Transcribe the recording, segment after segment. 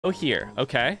Oh, here.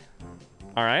 Okay.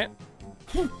 All right.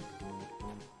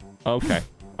 Okay.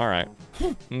 All right.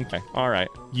 Okay. All right.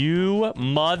 You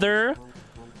mother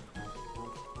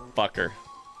fucker.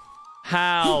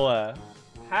 How?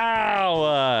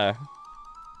 How?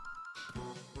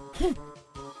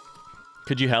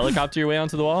 Could you helicopter your way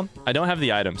onto the wall? I don't have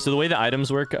the item. So the way the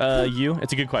items work,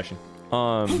 it's a good question.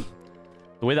 The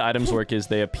way the items work is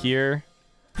they appear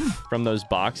from those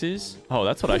boxes. Oh,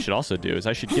 that's what I should also do, is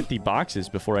I should get the boxes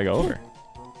before I go over.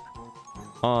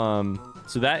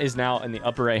 So that is now in the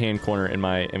upper right-hand corner in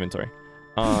my inventory.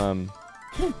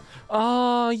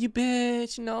 Oh, you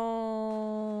bitch,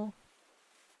 no.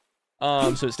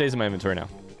 So it stays in my inventory now.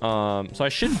 So I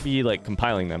should be, like,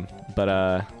 compiling them, but,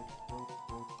 I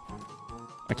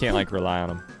can't, like, rely on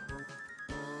them.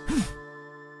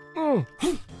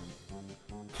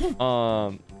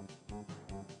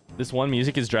 This one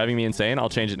music is driving me insane. I'll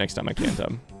change it next time I can,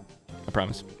 Tub. I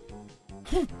promise.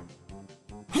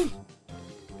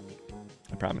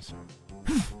 I promise.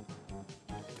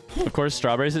 Of course,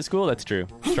 Strawberry's at school? That's true.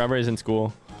 Strawberry's in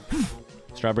school.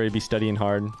 Strawberry be studying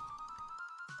hard.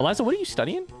 Eliza, what are you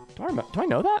studying? Do I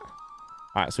know that?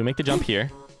 Alright, so we make the jump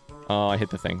here. Oh, I hit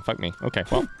the thing. Fuck me. Okay,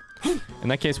 well. In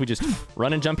that case, we just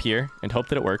run and jump here and hope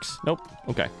that it works. Nope.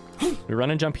 Okay. We run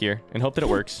and jump here and hope that it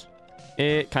works.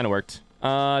 It kind of worked.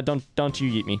 Don't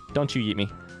you yeet me. Don't you yeet me.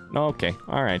 Okay.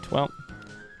 Alright, well.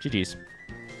 GG's.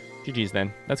 GG's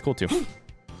then. That's cool too.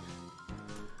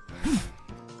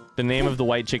 The name of the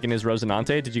white chicken is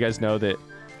Rosinante. Did you guys know that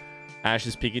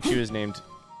Ash's Pikachu is named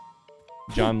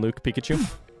John Luke Pikachu?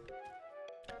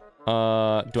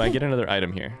 Do I get another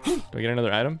item here? Do I get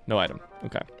another item? No item.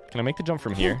 Okay. Can I make the jump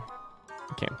from here?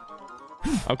 I can.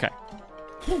 Okay.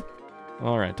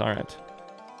 Alright, alright.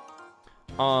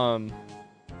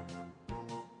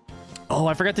 Oh,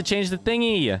 I forgot to change the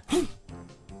thingy. I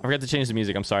forgot to change the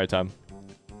music. I'm sorry, Tom.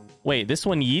 Wait, this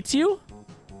one yeets you?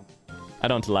 I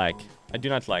don't like. I do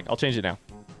not like. I'll change it now.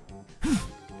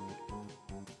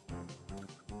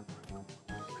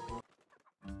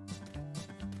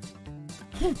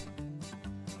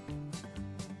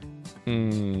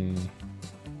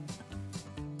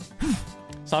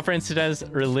 Softbrain says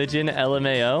religion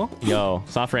LMAO. Yo,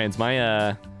 Softbrains,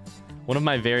 my one of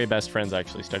my very best friends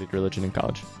actually studied religion in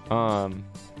college. I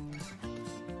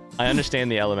understand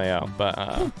the LMAO, but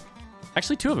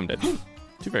actually two of them did.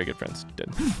 Two very good friends did.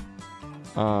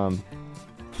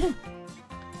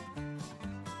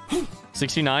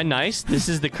 69, nice. This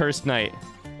is the cursed night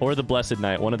or the blessed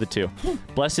night, one of the two.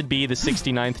 Blessed be the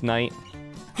 69th night,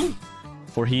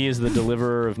 for he is the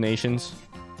deliverer of nations.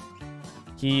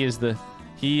 He is the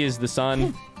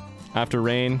sun after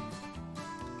rain.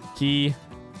 He...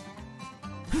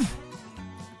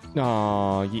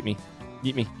 Aw, yeet me.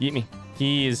 Yeet me. Yeet me.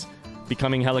 He is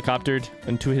becoming helicoptered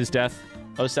unto his death.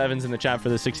 07's in the chat for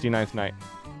the 69th night.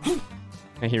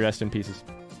 May he rest in pieces.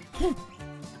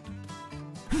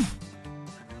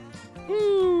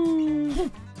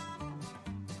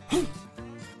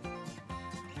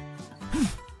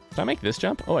 Can I make this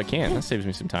jump? Oh, I can. That saves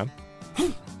me some time.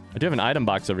 I do have an item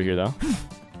box over here, though.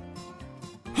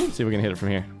 Let's see if we can hit it from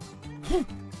here.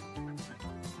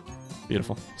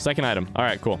 Beautiful. Second item. All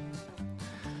right, cool.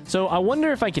 So I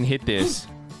wonder if I can hit this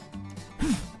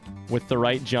with the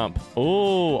right jump.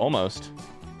 Oh, almost.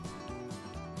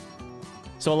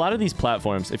 So a lot of these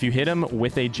platforms, if you hit them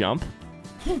with a jump,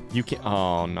 you can...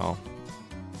 Oh, no.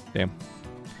 Damn.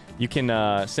 You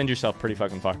can send yourself pretty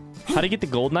fucking far. How to get the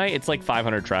gold knight? It's like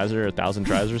 500 tries or 1,000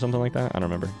 tries or something like that. I don't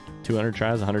remember. 200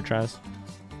 tries, 100 tries.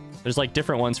 There's like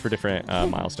different ones for different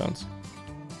milestones.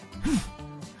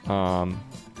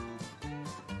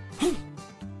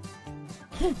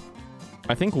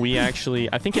 I think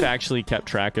it actually kept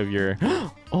track of your...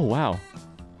 Oh, wow.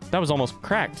 That was almost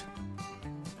cracked.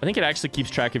 I think it actually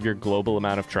keeps track of your global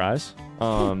amount of tries.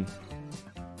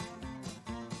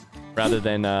 Rather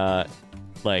than,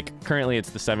 like, currently it's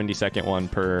the 70-second one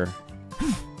per...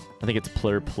 I think it's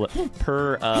per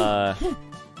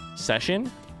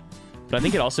session. But I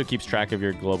think it also keeps track of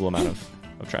your global amount of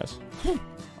tries.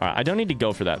 Alright, I don't need to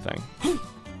go for that thing.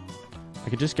 I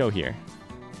could just go here.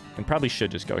 And probably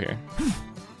should just go here.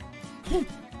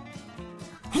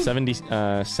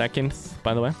 72nd,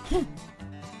 by the way.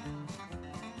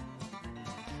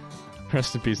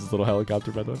 Rest in peace, this little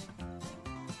helicopter, by the way.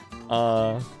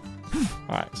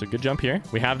 Alright, so good jump here.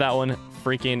 We have that one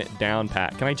freaking down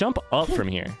pat. Can I jump up from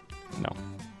here? No.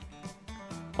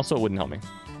 Also, it wouldn't help me.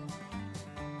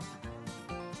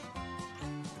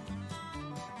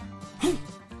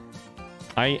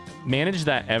 I manage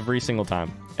that every single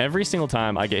time. Every single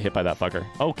time I get hit by that fucker.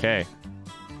 Okay.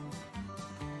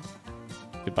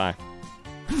 Goodbye.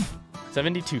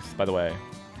 72th, by the way.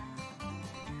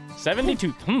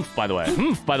 72th. Humph, by the way.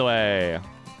 Humph, by the way.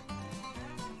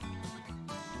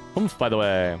 Humph, by the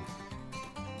way.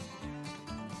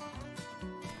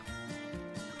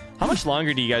 How much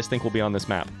longer do you guys think we'll be on this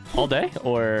map? All day?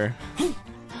 Or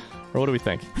what do we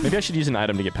think? Maybe I should use an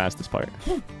item to get past this part.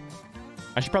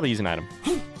 I should probably use an item.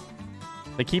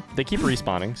 They keep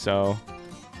respawning, so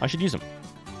I should use them.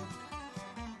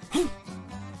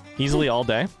 Easily all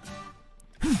day.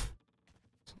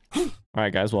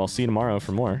 Alright guys, well I'll see you tomorrow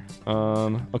for more.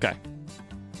 Okay.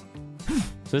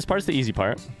 So this part's the easy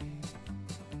part.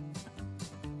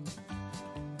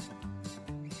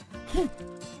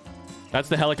 That's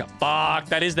the helicopter. Fuck,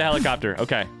 that is the helicopter.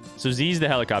 Okay. So Z's the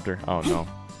helicopter. Oh no.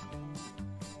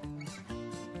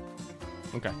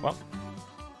 Okay, well.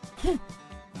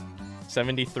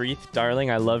 73th,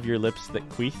 darling. I love your lips that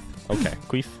queef. Okay,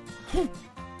 queef.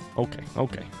 Okay,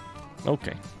 okay.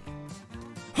 Okay.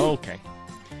 Okay.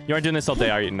 You aren't doing this all day,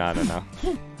 are you? No, no, no.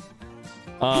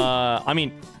 I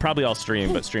mean, probably all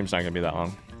stream, but stream's not gonna be that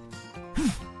long.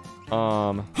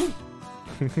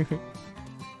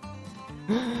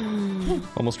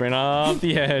 Almost ran off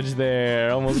the edge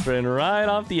there. Almost ran right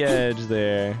off the edge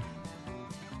there.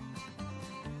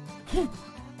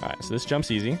 Alright, so this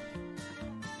jump's easy.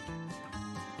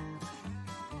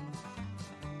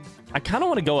 I kind of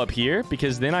want to go up here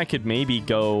because then I could maybe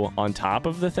go on top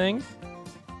of the thing.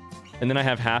 And then I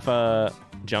have half a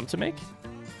jump to make.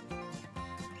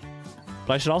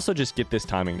 But I should also just get this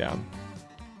timing down.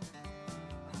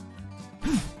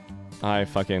 I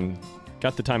fucking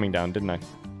got the timing down, didn't I?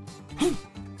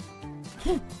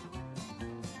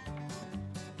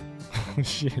 Oh,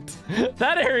 shit.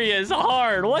 That area is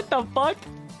hard. What the fuck?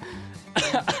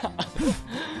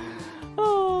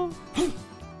 Oh.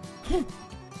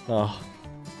 Oh.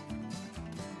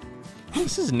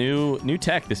 This is new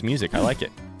tech, this music. I like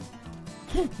it.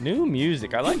 New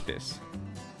music. I like this.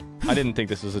 I didn't think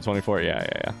this was a 24.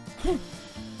 Yeah.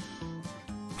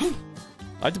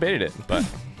 I debated it, but...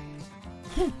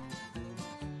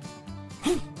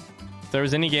 If there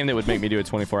was any game that would make me do a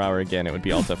 24-hour again, it would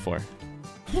be Alt F4.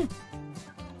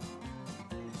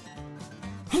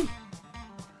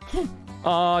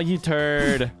 Oh, you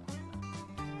turd.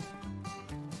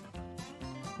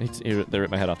 They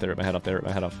ripped my head off. They ripped my head off. They ripped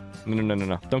my head off.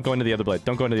 No. Don't go into the other blade.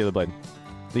 Don't go into the other blade.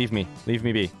 Leave me. Leave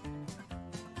me be.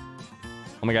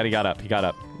 Oh my god, he got up. He got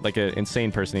up. Like an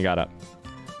insane person, he got up.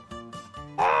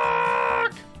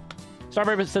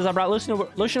 Starbird says, I brought lotion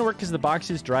to work because the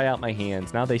boxes dry out my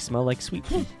hands. Now they smell like sweet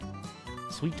pea.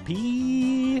 Sweet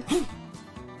pea.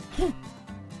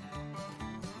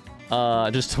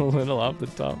 Just a little off the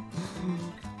top.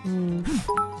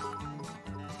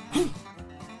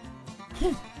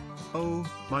 Oh,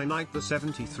 my knight the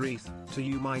 73th, to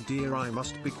you my dear I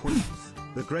must bequeath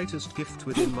the greatest gift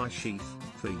within my sheath,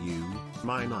 for you,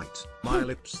 my knight, my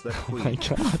lips that queef. Oh my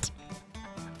god.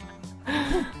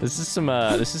 This is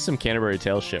some Canterbury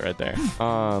Tales shit right there.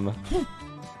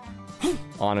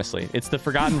 Honestly, it's the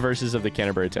forgotten verses of the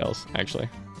Canterbury Tales, actually.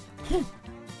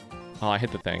 Oh, I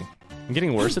hit the thing. I'm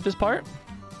getting worse at this part.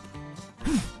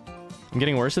 I'm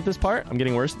getting worse at this part.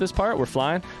 We're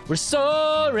flying. We're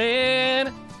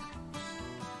soaring.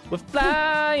 We're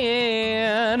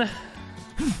flying.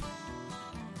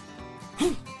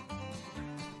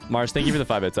 Mars, thank you for the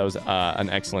 5 bits. That was an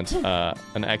excellent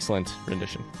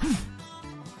rendition.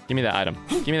 Give me that item.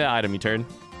 Give me that item, you turd.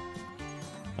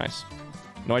 Nice.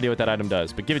 No idea what that item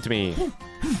does, but give it to me.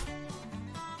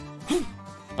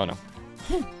 Oh no.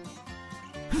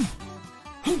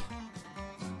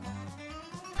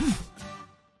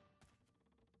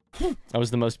 That was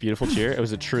the most beautiful cheer. It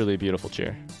was a truly beautiful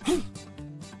cheer.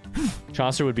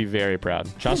 Chaucer would be very proud.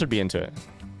 Chaucer would be into it.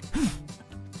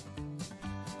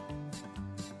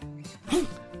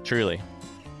 Truly.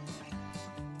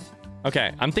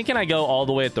 Okay, I'm thinking I go all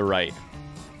the way at the right.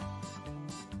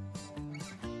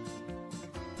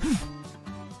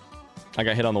 I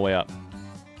got hit on the way up.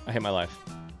 I hate my life.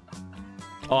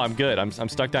 Oh, I'm good. I'm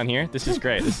stuck down here. This is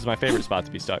great. This is my favorite spot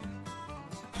to be stuck.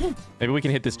 Maybe we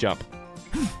can hit this jump.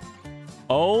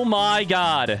 Oh my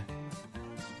god.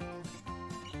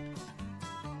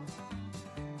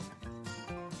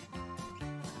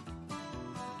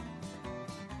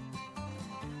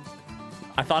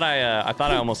 I thought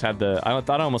I almost had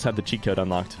the cheat code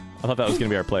unlocked. I thought that was gonna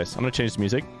be our place. I'm gonna change the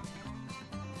music.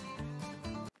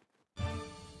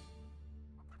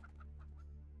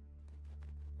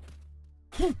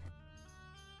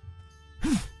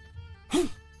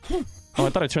 Oh, I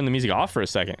thought I turned the music off for a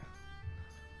second.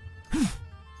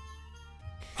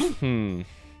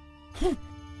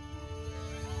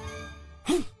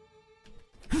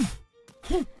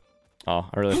 Oh,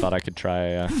 I really thought I could try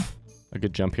a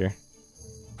good jump here.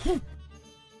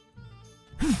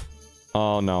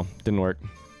 Oh, no. Didn't work.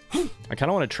 I kind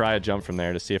of want to try a jump from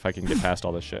there to see if I can get past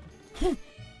all this shit.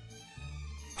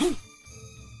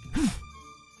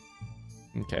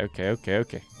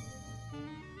 Okay.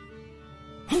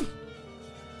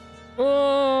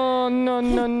 Oh, no.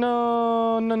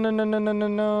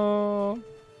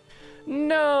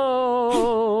 No!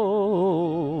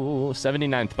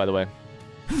 79th, by the way.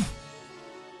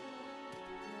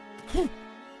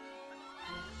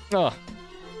 Oh.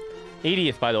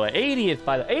 80th, by the way.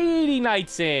 80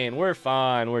 nights in. We're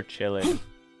fine. We're chilling.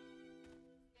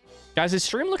 Guys, is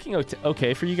stream looking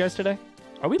okay for you guys today?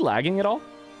 Are we lagging at all?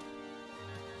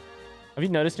 Have you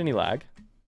noticed any lag?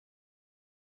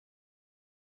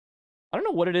 I don't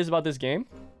know what it is about this game.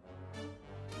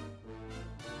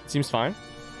 It seems fine.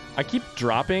 I keep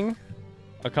dropping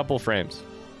a couple frames.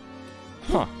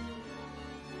 Huh.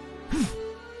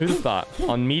 Who'd have thought?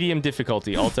 On medium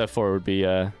difficulty, Alt F4 would be,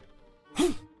 Huh.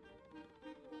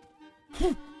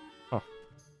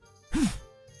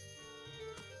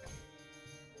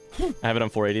 I have it on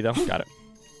 480 though. Got it.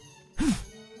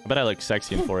 I bet I look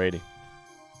sexy in 480.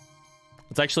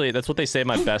 It's actually, that's what they say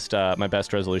my best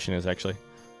resolution is actually.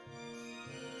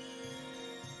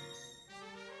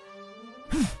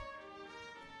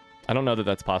 I don't know that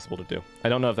that's possible to do. I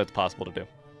don't know if that's possible to do.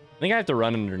 I think I have to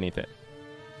run underneath it.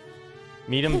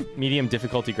 Medium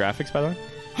difficulty graphics, by the way.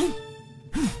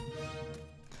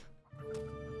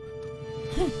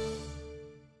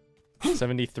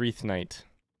 73th night.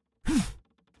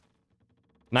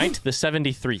 Night the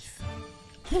 73th.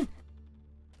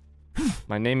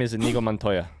 My name is Inigo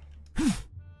Montoya.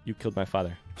 You killed my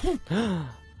father.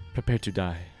 Prepare to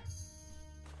die.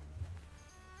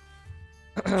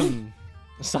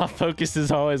 Soft focus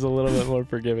is always a little bit more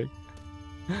forgiving.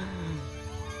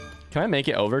 Can I make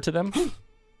it over to them?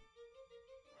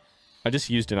 I just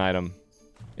used an item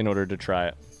in order to try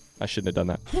it. I shouldn't have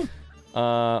done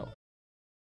that.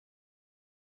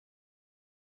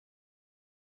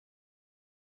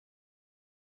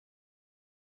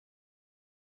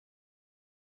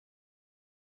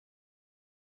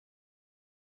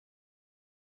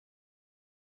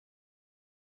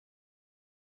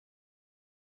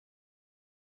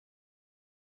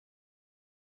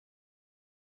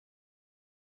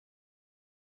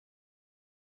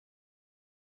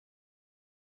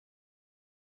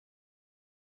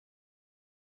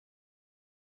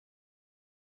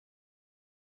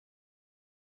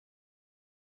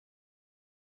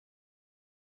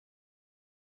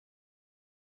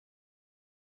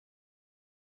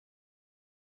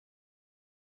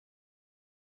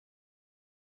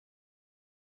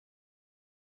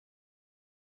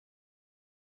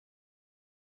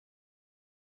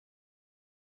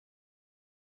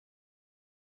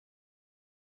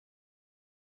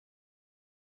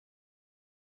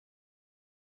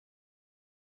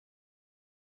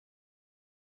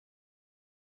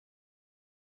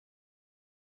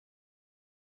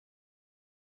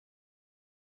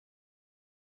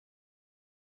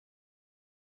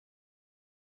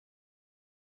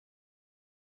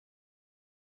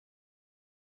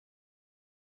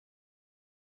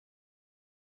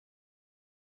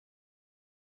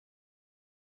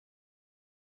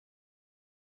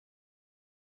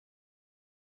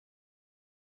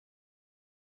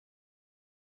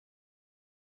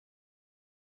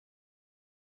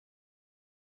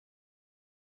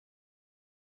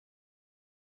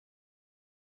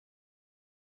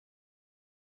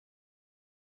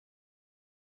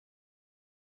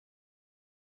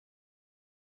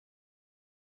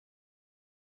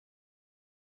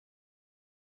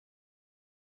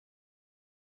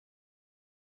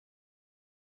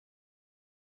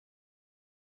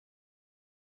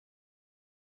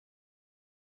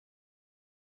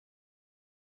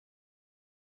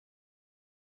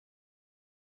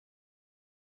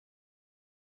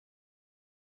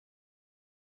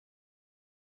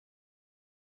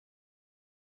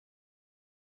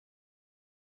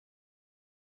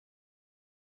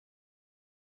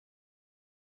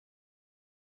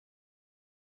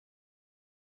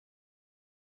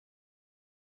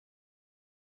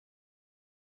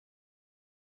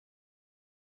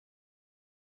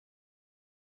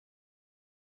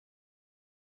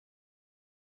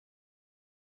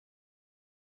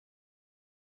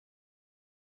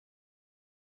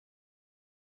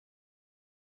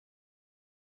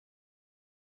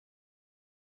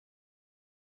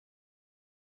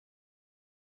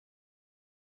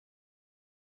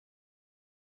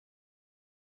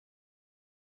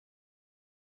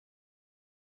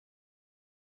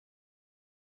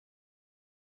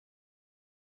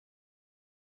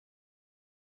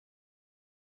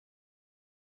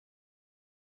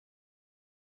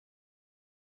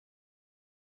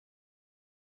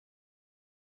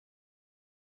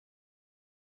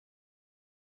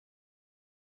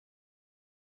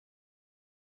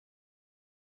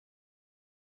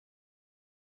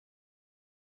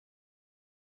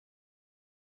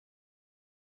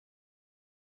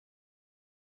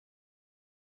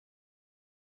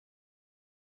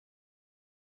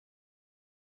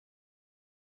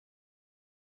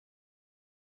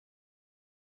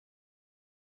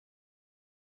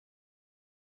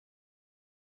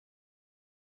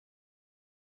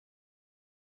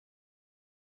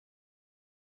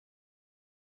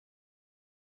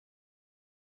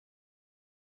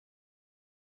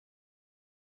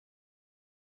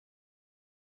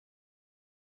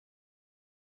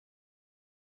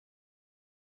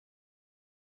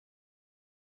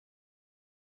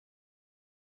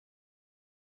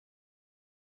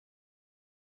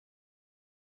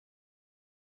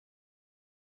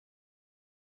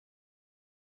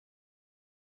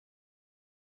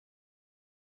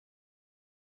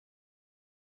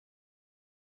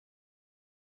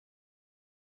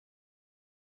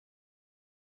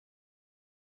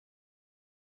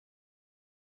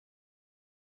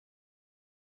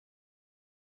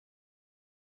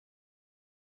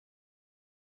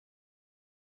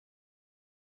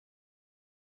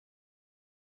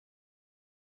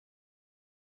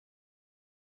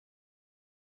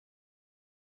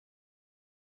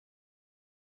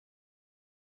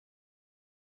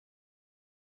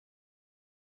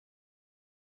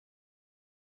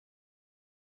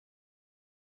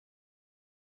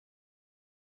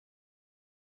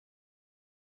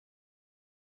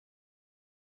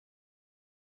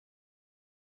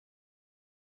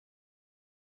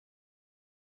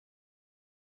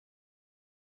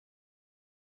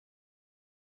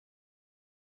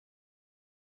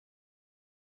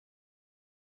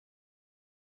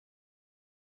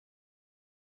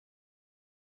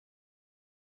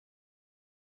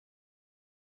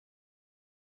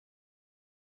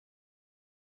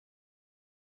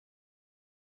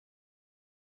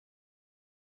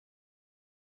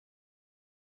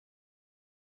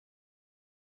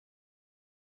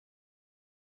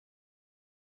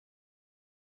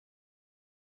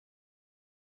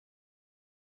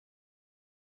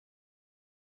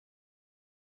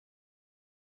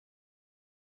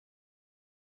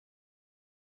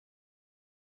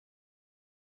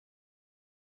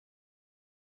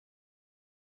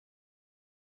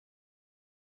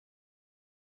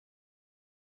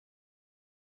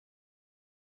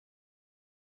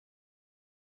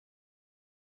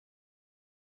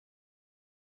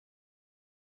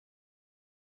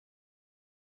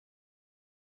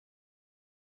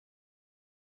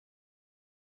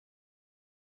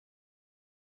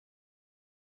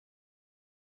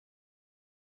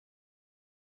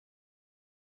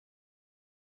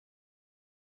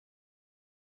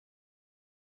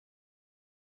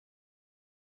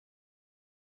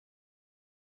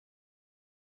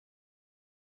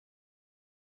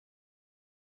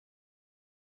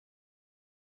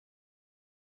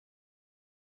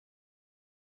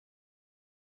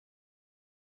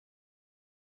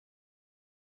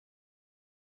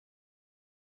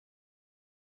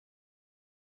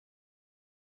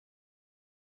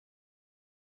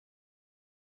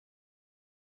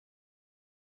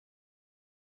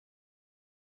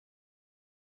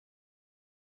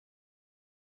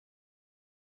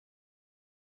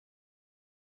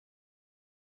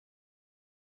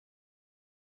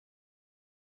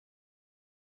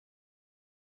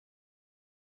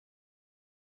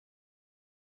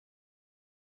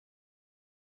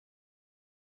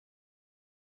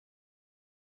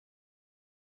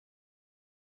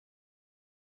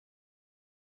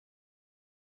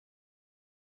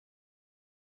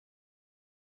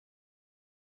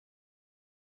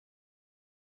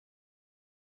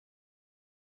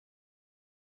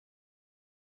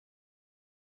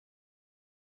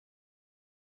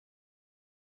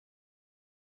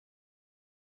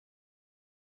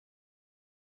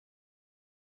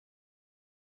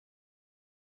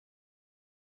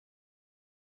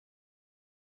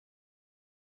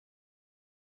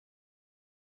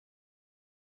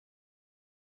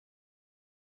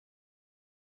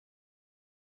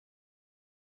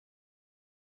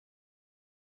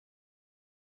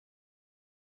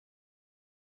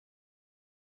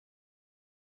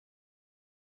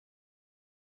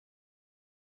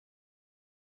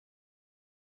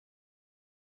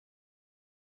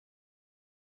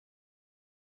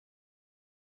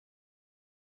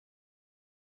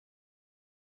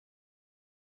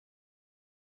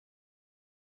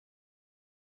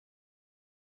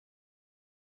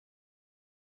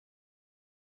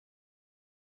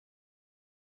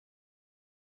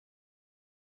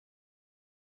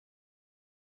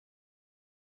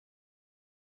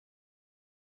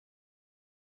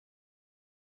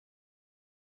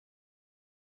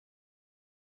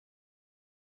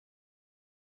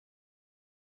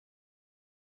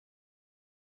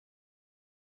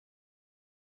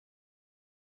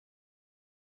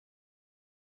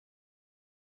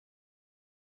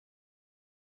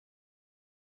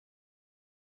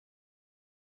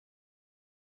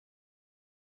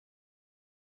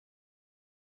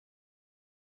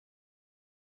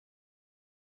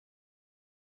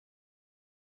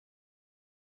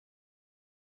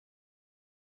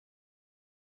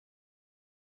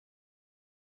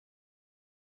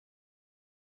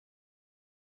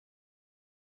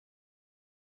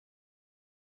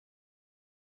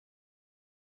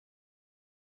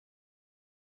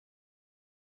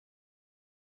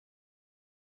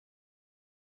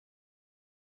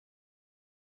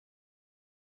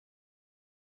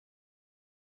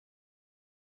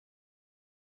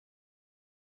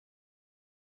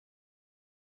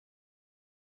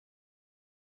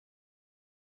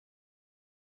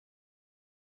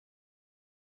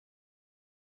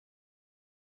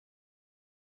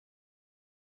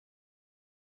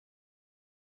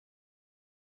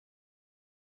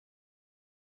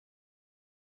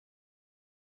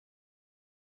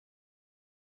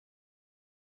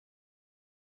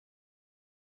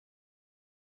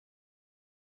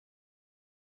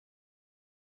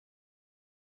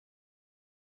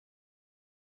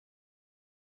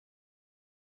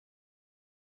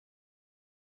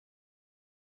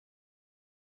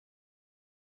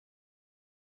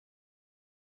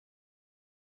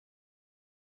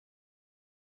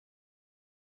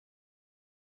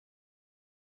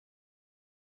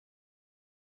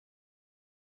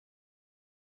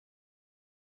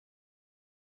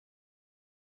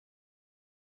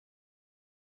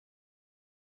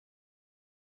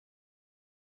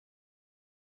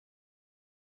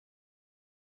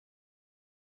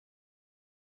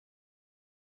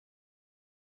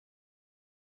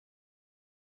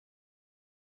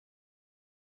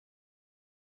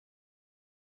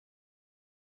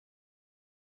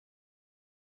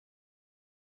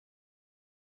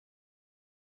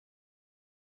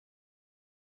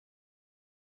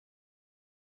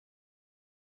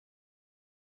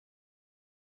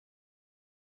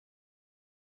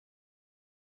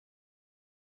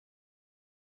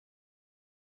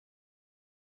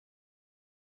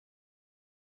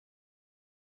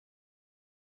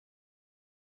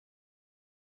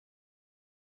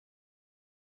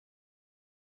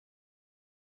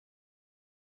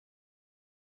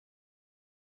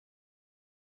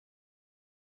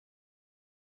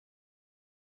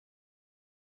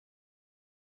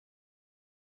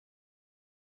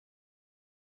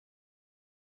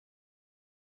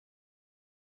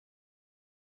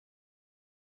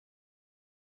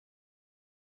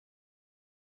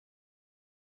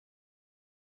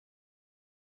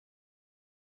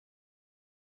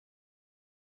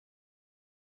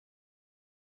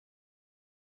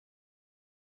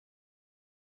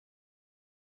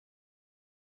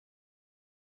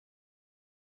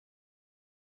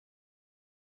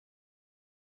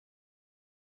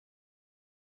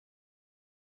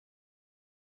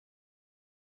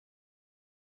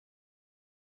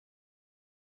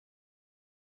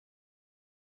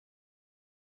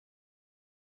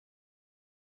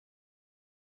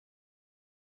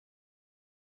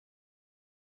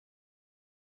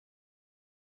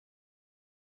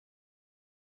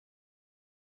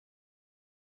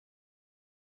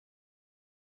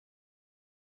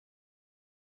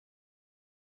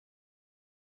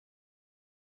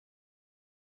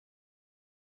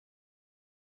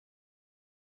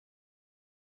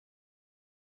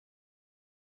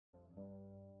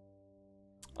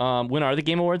 When are the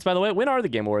Game Awards, by the way? When are the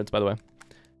Game Awards, by the way?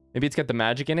 Maybe it's got the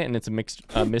magic in it and it's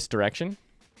a misdirection.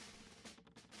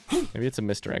 Maybe it's a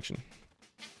misdirection.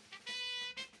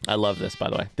 I love this, by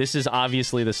the way. This is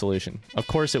obviously the solution. Of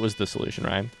course it was the solution,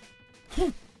 Ryan.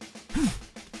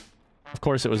 Of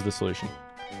course it was the solution.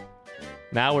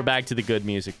 Now we're back to the good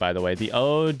music, by the way. The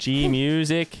OG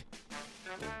music.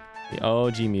 The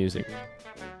OG music.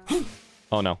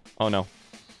 Oh, no. Oh, no.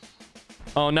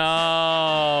 Oh,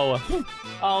 no.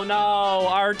 Oh, no.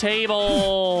 Our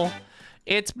table.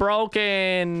 It's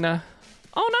broken.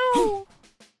 Oh, no.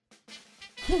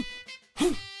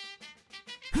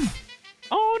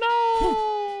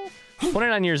 Oh, no.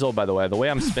 29 years old, by the way. The way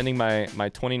I'm spending my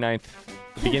 29th,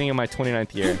 the beginning of my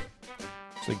 29th year.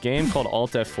 It's a game called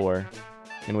Alt F4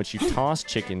 in which you toss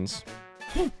chickens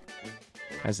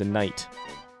as a knight.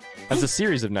 As a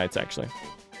series of knights, actually.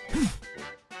 I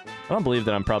don't believe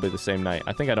that I'm probably the same knight.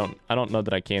 I think I don't know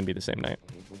that I can be the same knight.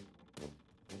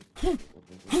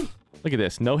 Look at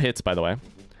this. No hits, by the way.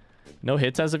 No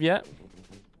hits as of yet.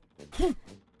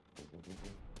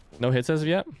 No hits as of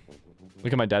yet.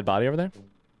 Look at my dead body over there.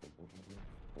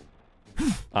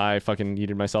 I fucking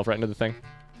yeeted myself right into the thing.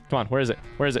 Come on, where is it?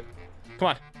 Where is it? Come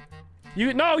on.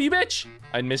 No, you bitch!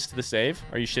 I missed the save.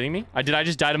 Are you shitting me? Did I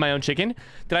just die to my own chicken?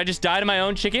 Did I just die to my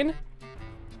own chicken?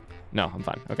 No, I'm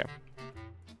fine. Okay.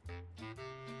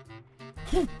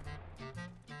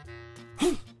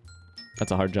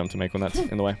 That's a hard jump to make when that's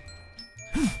in the way.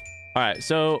 All right,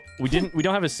 so we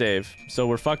don't have a save, so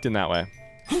we're fucked in that way.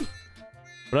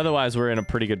 But otherwise, we're in a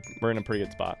pretty good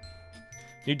spot.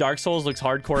 New Dark Souls looks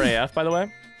hardcore AF, by the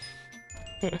way.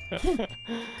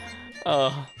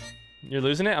 Oh, you're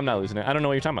losing it? I'm not losing it. I don't know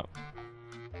what you're talking about.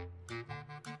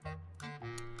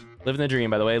 Living the dream,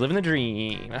 by the way. Living the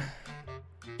dream.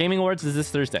 Gaming Awards is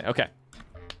this Thursday. Okay.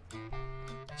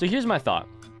 So here's my thought.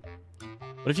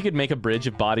 What if you could make a bridge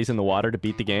of bodies in the water to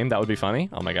beat the game? That would be funny.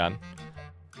 Oh my god.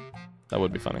 That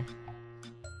would be funny.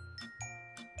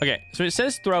 Okay, so it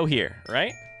says throw here,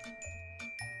 right?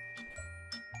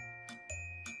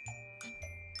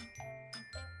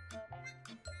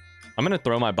 I'm gonna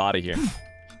throw my body here.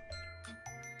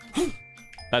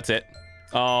 That's it.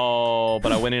 Oh,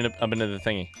 but I went up into the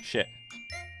thingy. Shit.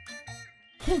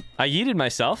 I yeeted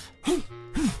myself.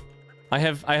 I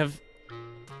have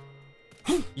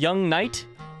young knight.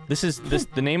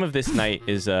 The name of this knight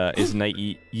is Knight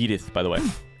Edith, by the way.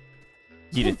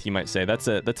 Edith, you might say. That's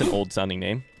an old sounding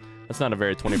name. That's not a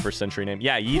very 21st century name.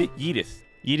 Yeah, Edith.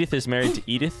 Edith is married to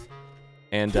Edith,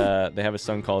 and they have a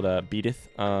son called Beedith.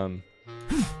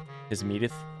 Is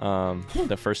Meedith,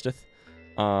 the firsteth.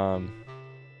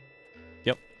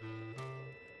 Yep.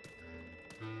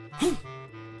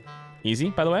 Easy,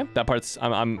 by the way. That part's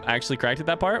I'm actually cracked at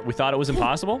that part. We thought it was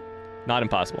impossible. Not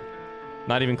impossible.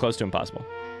 Not even close to impossible.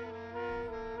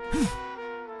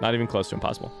 Not even close to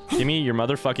impossible. Give me your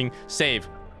motherfucking save.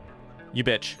 You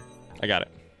bitch. I got it.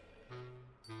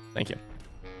 Thank you.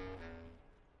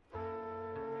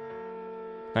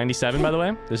 97, by the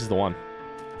way. This is the one.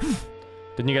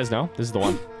 Didn't you guys know? This is the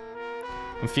one.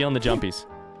 I'm feeling the jumpies.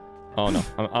 Oh, no.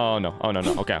 Oh, no. Oh, no,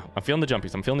 no. Okay. I'm feeling the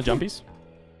jumpies. I'm feeling the jumpies.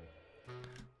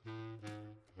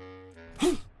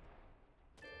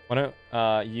 Why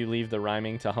don't you leave the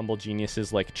rhyming to humble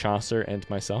geniuses like Chaucer and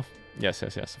myself? Yes,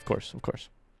 yes, yes. Of course, of course.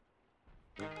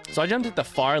 So I jumped at the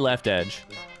far left edge.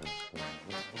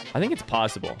 I think it's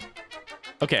possible.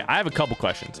 Okay, I have a couple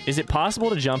questions. Is it possible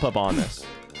to jump up on this?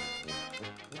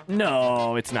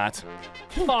 No, it's not.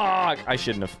 Fuck! I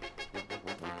shouldn't have.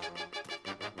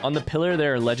 On the pillar,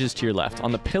 there are ledges to your left.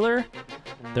 On the pillar,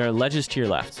 there are ledges to your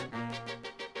left.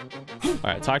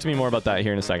 Alright, talk to me more about that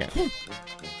here in a second.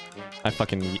 I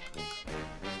fucking...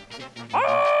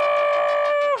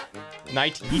 Ah!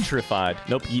 Knight Yeetrified.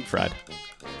 Nope, Yeetfried.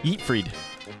 Yeetfried.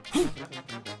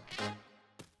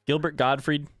 Gilbert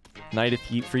Gottfried. Knighteth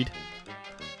Yeetfried.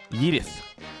 Yeetith.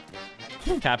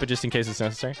 Tap it just in case it's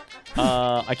necessary.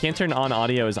 I can't turn on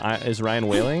audio. Is Ryan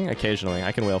wailing? Occasionally.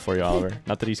 I can wail for you, Oliver.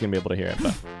 Not that he's going to be able to hear it,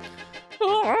 but...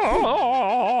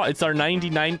 It's our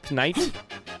 99th night.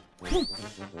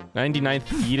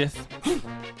 99th Edith.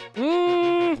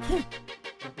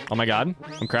 Oh my god.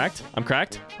 I'm cracked. I'm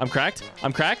cracked. I'm cracked.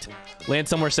 I'm cracked. Land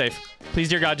somewhere safe. Please,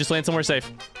 dear God, just land somewhere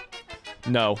safe.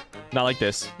 No. Not like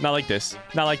this. Not like this.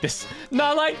 Not like this.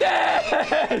 Not like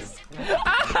this!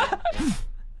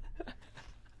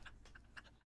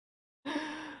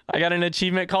 I got an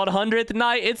achievement called 100th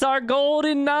Night. It's our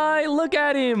golden night. Look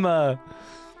at him.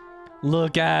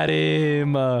 Look at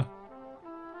him. Let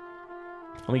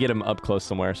me get him up close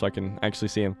somewhere so I can actually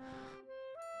see him.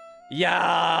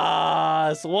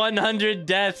 Yes! 100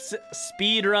 deaths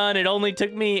speed run. It only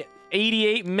took me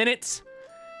 88 minutes.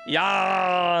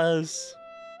 Yes.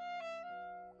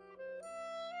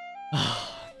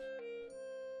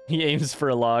 He aims for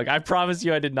a log. I promise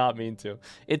you I did not mean to.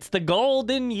 It's the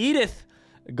golden Yedith.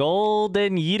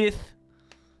 Golden Yedith.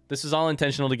 This is all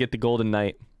intentional to get the golden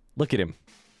knight. Look at him.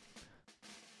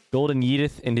 Golden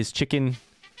Yedith and his chicken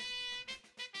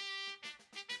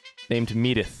named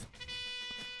Meedith.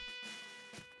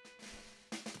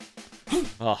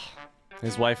 Oh,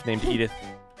 his wife named Edith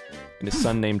and his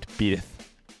son named Beedith.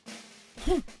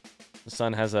 The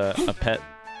son has a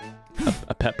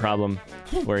pet problem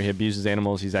where he abuses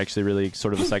animals. He's actually really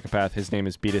sort of a psychopath. His name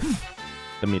is Beedith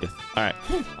the Meedith. All right.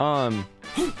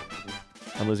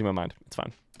 I'm losing my mind. It's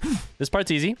fine. This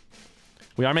part's easy.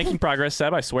 We are making progress,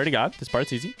 Seb. I swear to God, this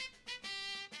part's easy.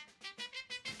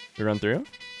 We run through.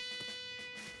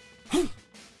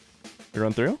 We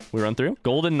run through. We run through.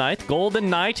 Golden Knight. Golden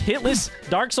Knight. Hitless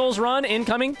Dark Souls run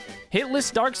incoming.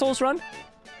 Hitless Dark Souls run.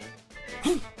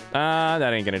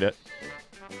 That ain't gonna do it.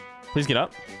 Please get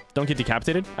up. Don't get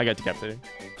decapitated. I got decapitated.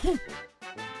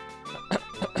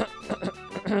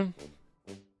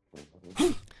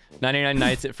 99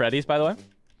 nights at Freddy's, by the way.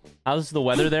 How's the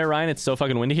weather there, Ryan? It's so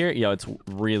fucking windy here. Yo, it's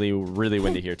really, really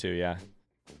windy here too, yeah.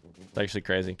 It's actually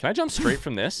crazy. Can I jump straight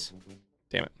from this?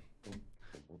 Damn it.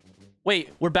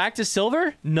 Wait, we're back to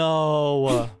silver?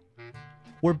 No.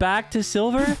 We're back to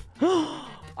silver?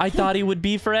 I thought he would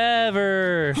be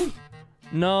forever.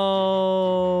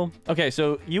 No. Okay,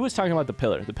 so you was talking about the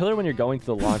pillar. The pillar when you're going to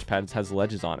the launch pads has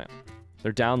ledges on it.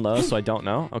 They're down low, so I don't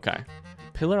know. Okay.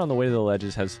 Pillar on the way to the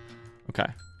ledges has... Okay.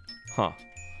 Huh.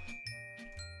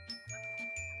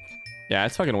 Yeah,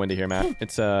 it's fucking windy here, Matt.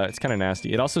 It's kind of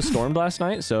nasty. It also stormed last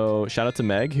night, so shout out to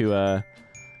Meg, who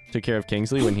took care of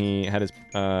Kingsley when he had his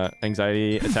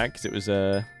anxiety attack, because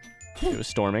it was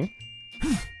storming.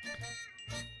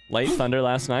 Light thunder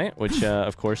last night, which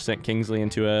of course sent Kingsley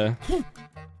into a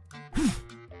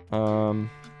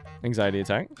anxiety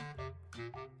attack.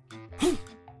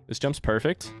 This jump's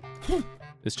perfect.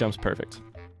 This jump's perfect.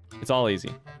 It's all easy.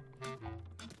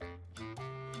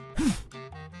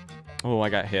 Oh, I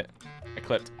got hit. I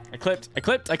clipped. I clipped. I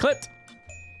clipped. I clipped.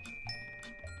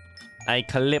 I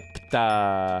clipped.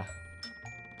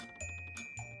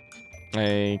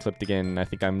 I clipped again. I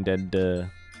think I'm dead.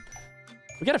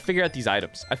 We gotta figure out these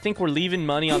items. I think we're leaving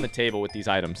money on the table with these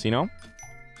items, you know?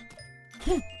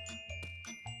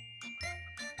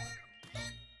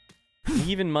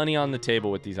 Leaving money on the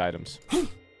table with these items.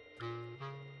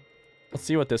 Let's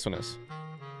see what this one is.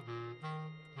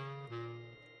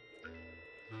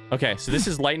 Okay, so this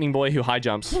is Lightning Boy who high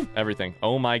jumps everything.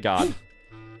 Oh my god.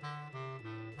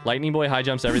 Lightning Boy high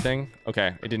jumps everything.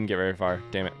 Okay, it didn't get very far.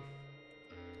 Damn it.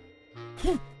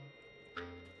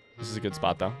 This is a good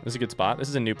spot, though. This is a good spot. This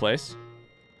is a new place.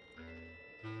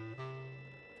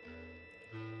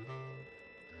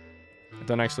 I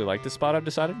don't actually like this spot, I've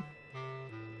decided.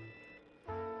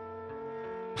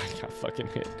 I got fucking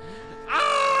hit.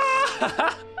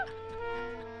 Ah!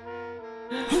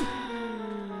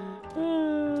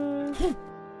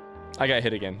 I got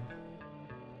hit again.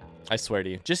 I swear to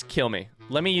you. Just kill me.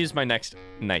 Let me use my next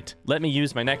knight. Let me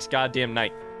use my next goddamn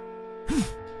knight.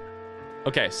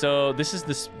 Okay, so this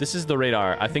is the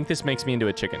radar. I think this makes me into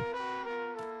a chicken.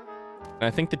 And I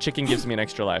think the chicken gives me an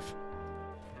extra life.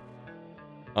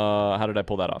 How did I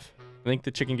pull that off? I think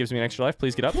the chicken gives me an extra life.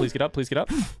 Please get up, please get up, please get up.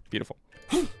 Beautiful.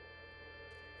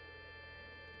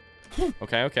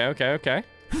 Okay, okay, okay, okay.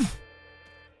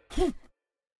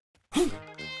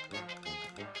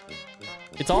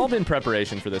 It's all been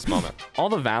preparation for this moment. All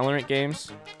the Valorant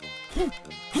games,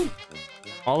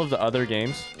 all of the other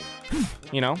games,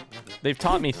 you know, they've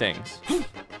taught me things.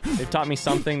 They've taught me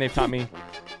something. They've taught me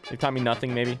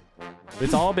nothing, maybe. But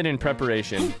it's all been in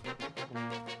preparation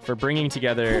for bringing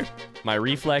together my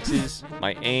reflexes,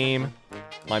 my aim,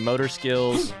 my motor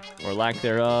skills, or lack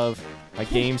thereof, my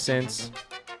game sense,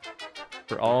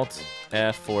 for Alt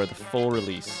F for the full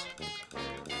release.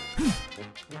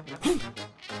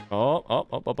 Oh, oh,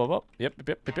 oh, oh, oh, oh. Yep,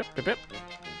 yep, yep, yep, yep, yep.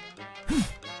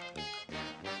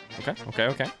 Okay, okay,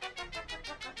 okay.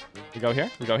 We go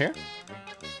here, we go here.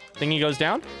 Thingy goes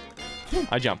down.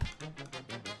 I jump.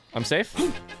 I'm safe.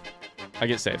 I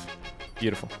get safe.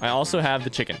 Beautiful. I also have the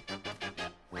chicken.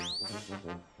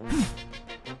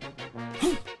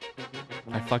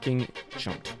 I fucking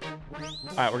jumped.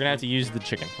 All right, we're gonna have to use the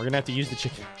chicken. We're gonna have to use the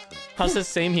chicken. House says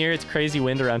same here. It's crazy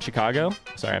wind around Chicago.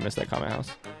 Sorry, I missed that comment,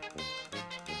 House.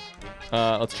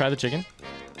 Let's try the chicken.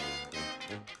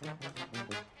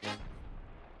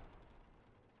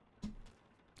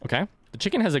 Okay. The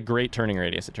chicken has a great turning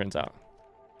radius, it turns out.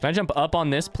 Can I jump up on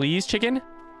this, please, chicken?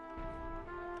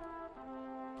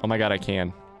 Oh my god, I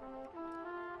can.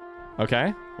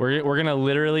 Okay? We're gonna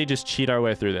literally just cheat our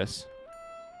way through this.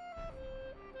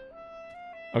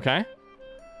 Okay?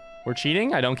 We're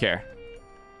cheating? I don't care.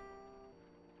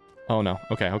 Oh no.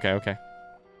 Okay, okay, okay.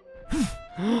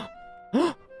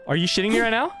 Are you shitting me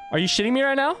right now? Are you shitting me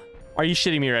right now? Are you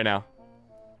shitting me right now?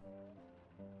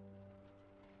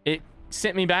 It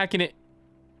sent me back and it...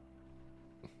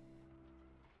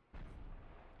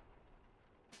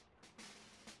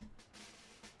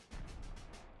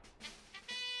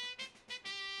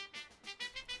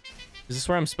 Is this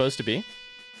where I'm supposed to be?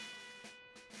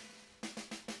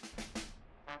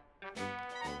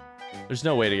 There's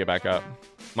no way to get back up.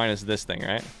 Minus this thing,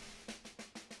 right?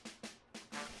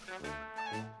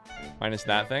 Minus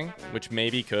that thing, which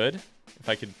maybe could, if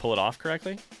I could pull it off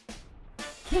correctly.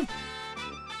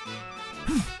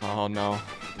 Oh no.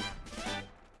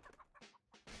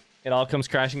 It all comes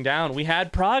crashing down. We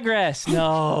had progress.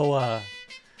 No.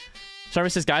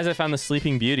 Jarvis says, guys, I found the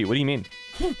Sleeping Beauty. What do you mean?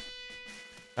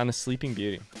 Found the Sleeping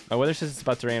Beauty. My weather says it's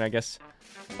about to rain. I guess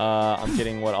I'm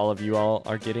getting what all of you all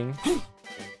are getting.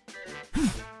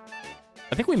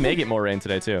 I think we may get more rain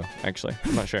today too, actually.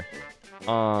 I'm not sure.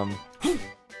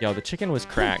 Yo, the chicken was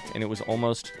cracked and it was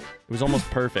almost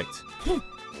perfect.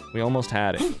 We almost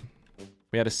had it.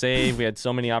 We had a save. We had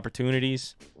so many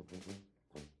opportunities.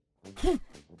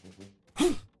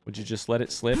 Would you just let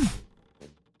it slip?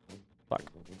 Fuck.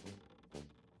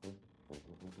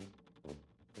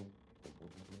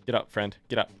 Get up, friend.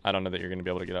 Get up. I don't know that you're going to be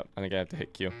able to get up. I think I have to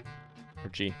hit Q. Or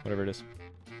G. Whatever it is.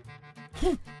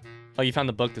 Oh, you found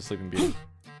the book, The Sleeping Beauty.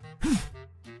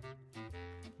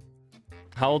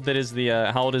 How old is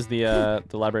the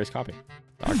library's copy?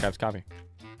 The archive's copy.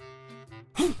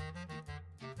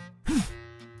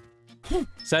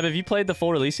 Seb, have you played the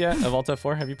full release yet of Alta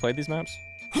 4? Have you played these maps?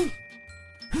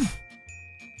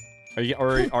 Are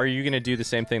you gonna do the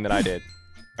same thing that I did?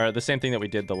 Or the same thing that we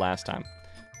did the last time?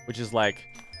 Which is like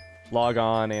log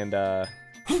on and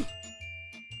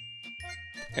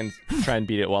try and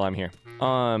beat it while I'm here.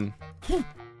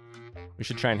 We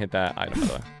should try and hit that item, by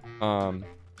the way.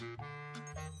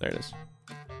 There it is.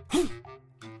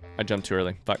 I jumped too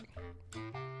early. Fuck.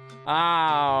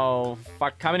 Ow.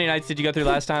 Fuck. How many nights did you go through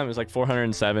last time? It was like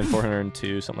 407,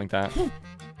 402, something like that.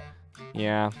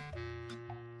 Yeah.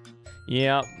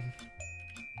 Yep.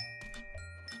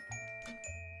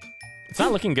 It's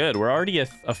not looking good. We're already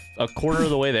a quarter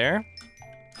of the way there.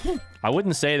 I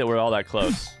wouldn't say that we're all that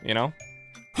close, you know?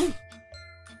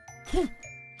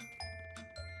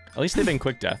 At least they've been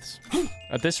quick deaths.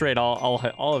 At this rate, I'll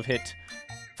have hit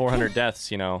 400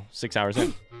 deaths, you know, 6 hours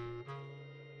in.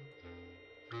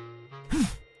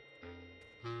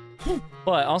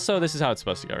 But also, this is how it's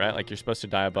supposed to go, right? Like, you're supposed to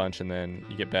die a bunch, and then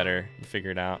you get better. You figure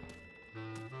it out.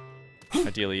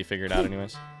 Ideally, you figure it out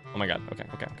anyways. Oh my god. Okay,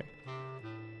 okay, okay.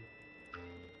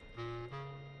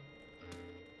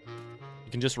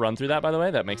 You can just run through that, by the way.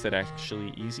 That makes it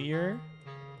actually easier.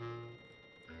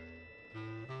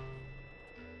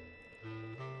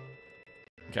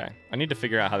 Okay, I need to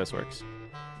figure out how this works.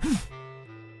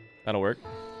 That'll work.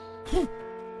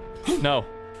 No.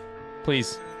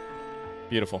 Please.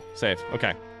 Beautiful. Save.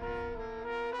 Okay.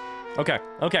 Okay.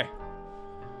 Okay.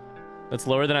 That's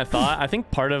lower than I thought. I think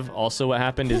part of also what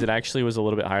happened is it actually was a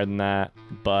little bit higher than that,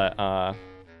 but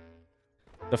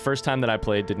the first time that I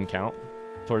played didn't count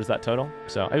towards that total.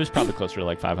 So it was probably closer to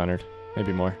like 500,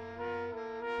 maybe more.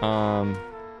 I'm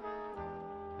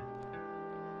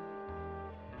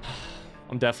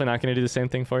definitely not going to do the same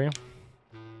thing for you.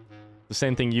 The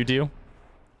same thing you do.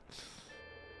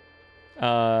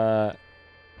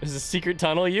 Is this a secret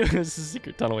tunnel you? This is a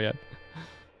secret tunnel yet.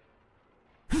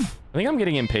 I think I'm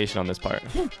getting impatient on this part.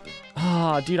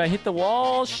 Ah, oh, dude, I hit the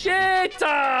wall. Shit!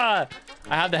 I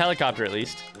have the helicopter at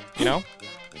least, you know?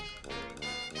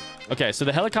 Okay, so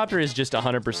the helicopter is just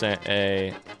 100%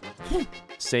 a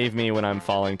save me when I'm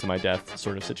falling to my death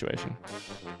sort of situation.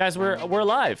 Guys, we're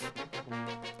alive.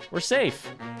 We're safe.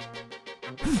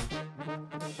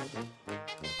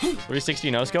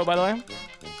 360 no scope, by the way.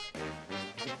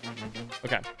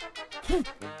 Okay.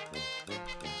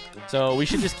 So we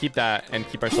should just keep that and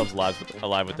keep ourselves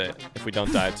alive with it if we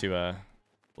don't die to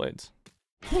blades.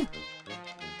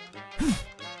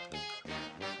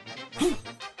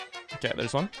 Okay,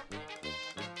 there's one.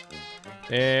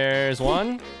 There's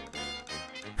one.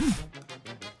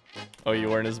 Oh, you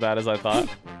weren't as bad as I thought.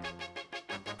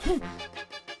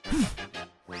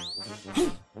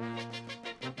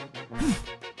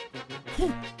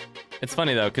 It's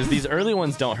funny though, because these early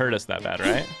ones don't hurt us that bad,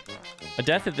 right? A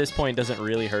death at this point doesn't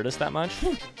really hurt us that much.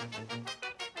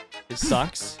 It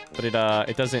sucks, but it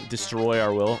doesn't destroy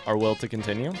our will to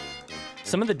continue.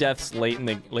 Some of the deaths late in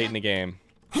the game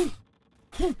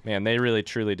Man, they really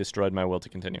truly destroyed my will to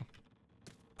continue.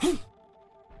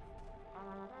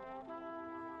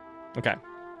 Okay.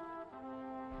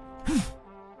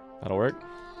 That'll work.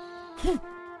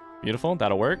 Beautiful.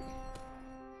 That'll work.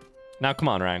 Now, come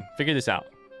on, Ryan. Figure this out.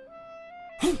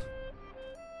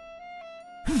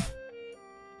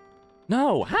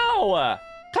 No. How?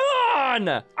 Come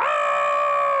on.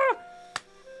 Ah!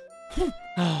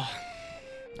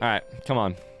 All right. Come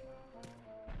on.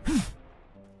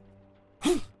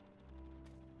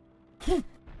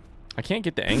 I can't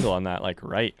get the angle on that, like,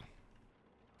 right.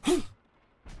 Can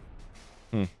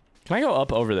I go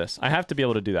up over this? I have to be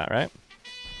able to do that, right?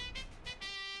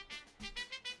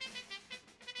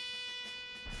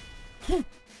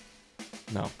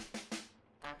 No.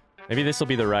 Maybe this will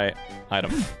be the right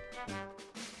item. Did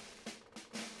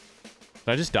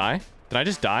I just die? Did I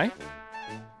just die?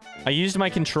 I used my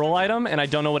control item, and I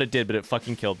don't know what it did, but it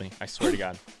fucking killed me. I swear to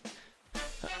God.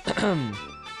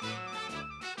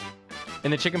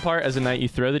 In the chicken part, as a knight, you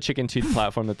throw the chicken to the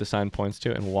platform that the sign points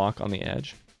to and walk on the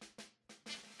edge.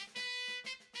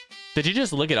 Did you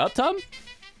just look it up, Tom? Did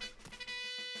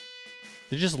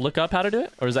you just look up how to do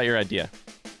it? Or is that your idea?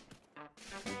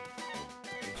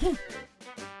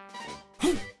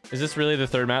 Is this really the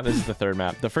third map? This is the third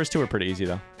map. The first two are pretty easy,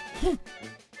 though.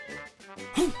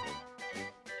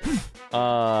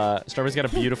 Starboy's got a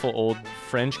beautiful old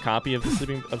French copy of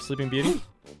the Sleeping Beauty.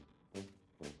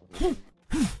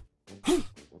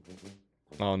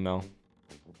 Oh no.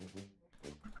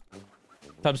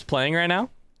 Tub's playing right now?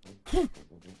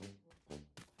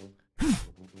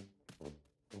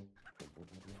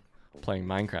 Playing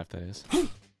Minecraft, that is.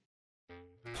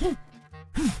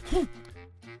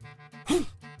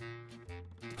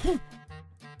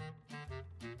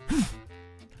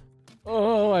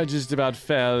 Oh, I just about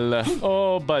fell.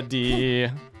 Oh, buddy.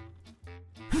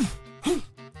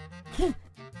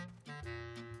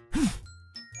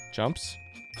 Jumps.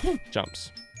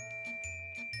 Jumps.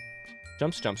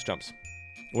 Jumps, jumps, jumps.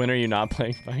 When are you not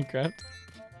playing Minecraft?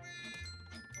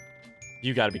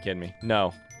 You gotta be kidding me.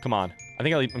 No. Come on. I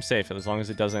think I'm safe as long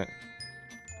as it doesn't...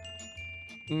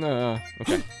 No.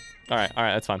 Okay. Alright,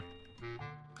 alright, that's fine.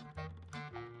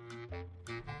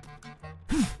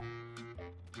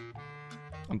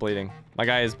 I'm bleeding. My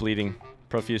guy is bleeding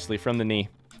profusely from the knee.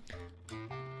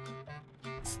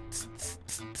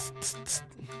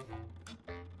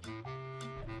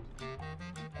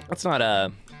 That's not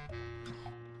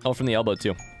oh, from the elbow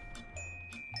too.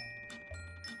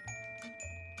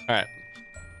 All right.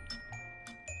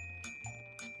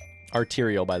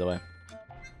 Arterial, by the way.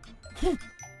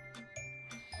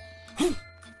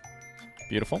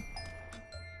 Beautiful.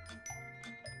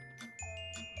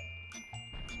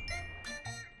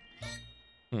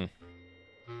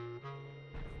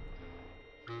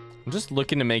 I'm just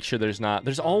looking to make sure there's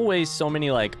always so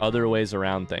many like other ways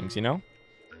around things, you know?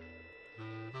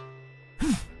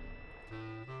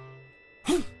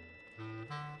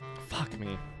 Fuck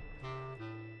me.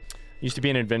 Used to be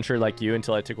an adventurer like you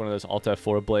until I took one of those Alt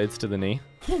F4 blades to the knee.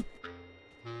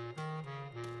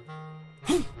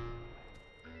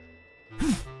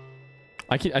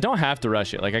 I don't have to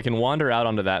rush it. Like, I can wander out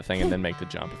onto that thing and then make the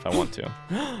jump if I want to.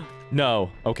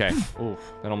 No. Okay.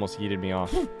 Oof. That almost yeeted me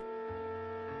off.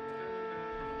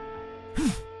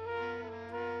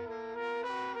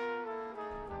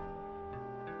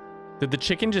 Did the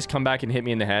chicken just come back and hit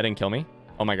me in the head and kill me?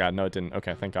 Oh my god, no it didn't.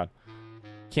 Okay, thank god.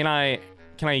 Can I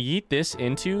yeet this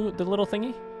into the little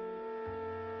thingy?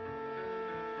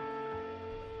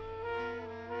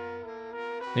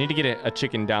 I need to get a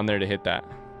chicken down there to hit that.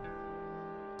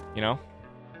 You know?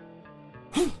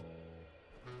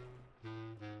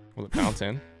 Will it bounce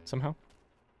in somehow?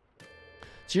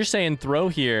 So you're saying throw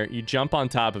here, you jump on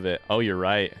top of it. Oh, you're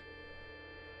right.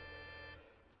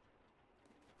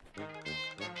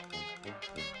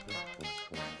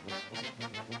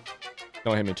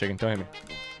 Don't hit me, chicken. Don't hit me.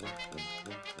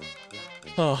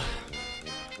 Oh.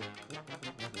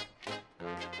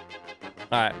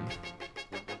 Alright.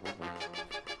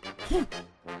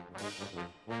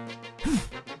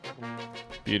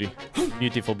 Beauty.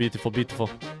 Beautiful, beautiful, beautiful.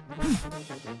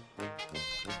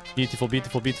 Beautiful,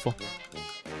 beautiful, beautiful.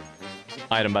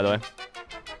 Item, by the way.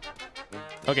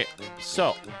 Okay,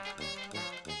 so.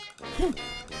 Can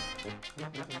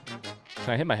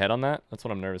I hit my head on that? That's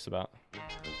what I'm nervous about.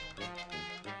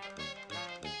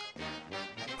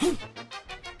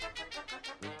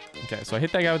 Okay, so I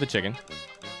hit that guy with the chicken.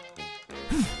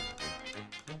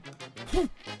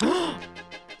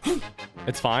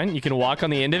 It's fine. You can walk on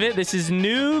the end of it. This is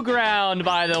new ground,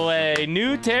 by the way.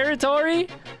 New territory.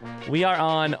 We are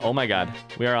on... Oh, my God.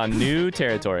 We are on new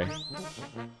territory.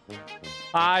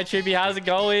 Hi, Trippy. How's it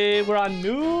going? We're on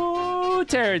new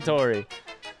territory.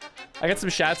 I got some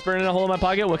shots burning a hole in my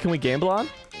pocket. What can we gamble on?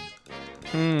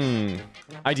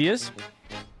 Ideas?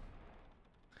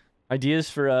 Ideas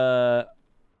for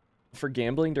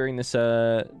gambling during this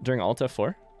during Alt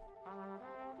F4?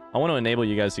 I want to enable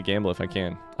you guys to gamble if I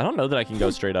can. I don't know that I can go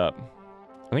straight up.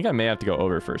 I think I may have to go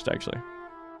over first, actually.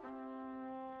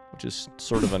 Which is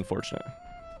sort of unfortunate.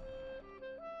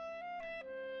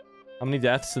 How many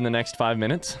deaths in the next 5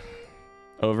 minutes?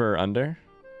 Over or under?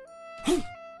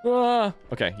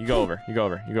 Okay, you go over. You go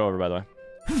over. You go over, by the way.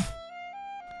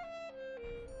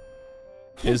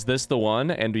 Is this the one?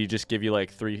 And we just give you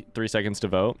like three seconds to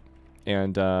vote.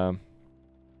 And okay,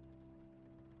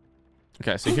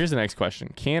 so here's the next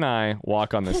question. Can I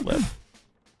walk on this lip?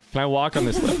 Can I walk on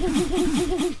this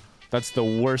lip? That's the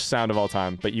worst sound of all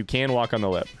time, but you can walk on the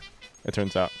lip, it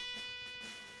turns out.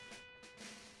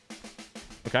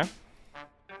 Okay.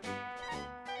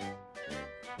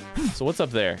 So what's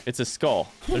up there? It's a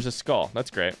skull. There's a skull.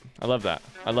 That's great. I love that.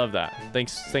 I love that.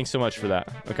 Thanks so much for that.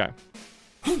 Okay.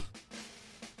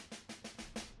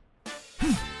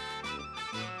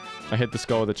 I hit the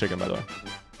skull with a chicken, by the way.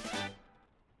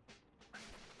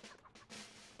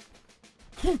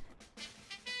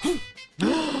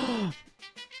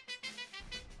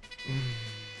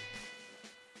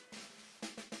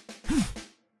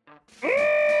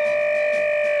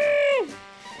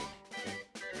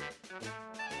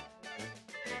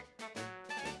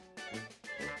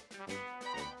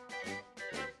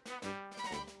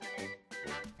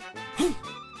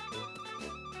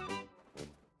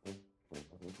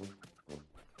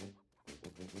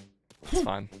 It's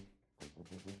fine.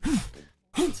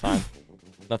 It's fine.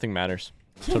 Nothing matters.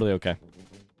 It's totally okay.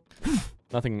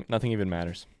 Nothing even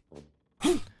matters.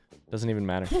 Doesn't even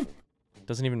matter.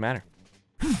 Doesn't even matter.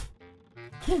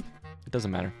 It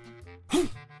doesn't matter.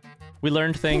 We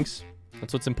learned things.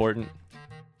 That's what's important.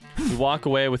 We walk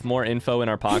away with more info in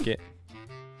our pocket.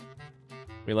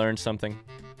 We learned something.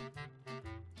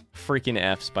 Freaking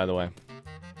F's, by the way.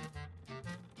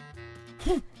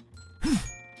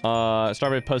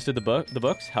 Strawberry posted the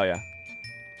books? Hell yeah.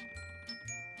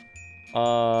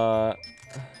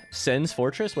 Sen's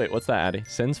Fortress? Wait, what's that, Addy?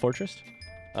 Sen's Fortress?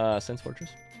 Sen's Fortress?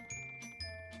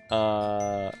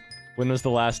 When was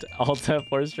the last Alt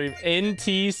F4 stream?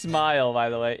 NT Smile, by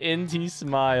the way. NT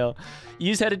Smile.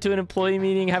 You's headed to an employee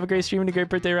meeting. Have a great stream and a great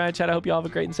birthday, Ryan. Chat, I hope you all have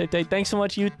a great and safe day. Thanks so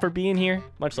much, Youth, for being here.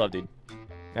 Much love, dude.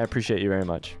 I appreciate you very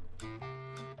much.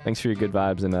 Thanks for your good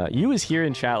vibes. And you was here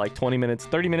in chat like 20 minutes,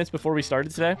 30 minutes before we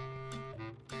started today.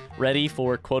 Ready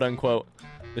for, quote unquote,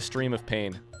 the stream of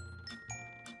pain.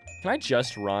 Can I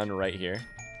just run right here?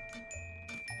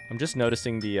 I'm just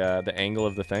noticing the angle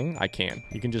of the thing. I can.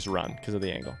 You can just run because of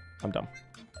the angle. I'm dumb.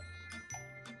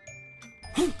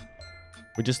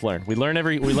 We just learn. We learn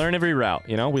every route,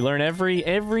 you know? We learn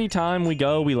every time we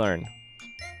go, we learn.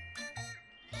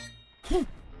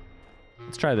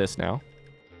 Let's try this now.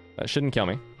 That shouldn't kill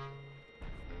me.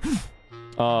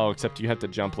 Oh, except you have to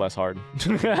jump less hard.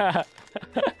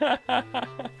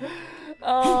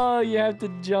 Oh, you have to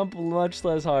jump much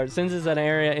less hard. Since it's an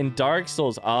area in Dark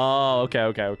Souls. Oh,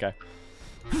 okay.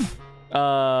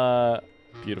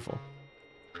 Beautiful.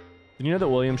 Did you know that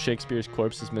William Shakespeare's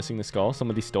corpse is missing the skull?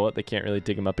 Somebody stole it. They can't really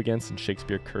dig him up against, and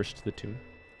Shakespeare cursed the tomb.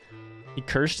 He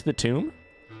cursed the tomb?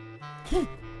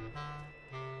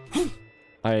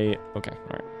 Okay,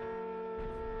 alright.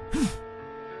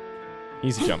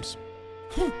 Easy jumps.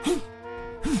 He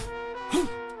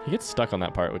gets stuck on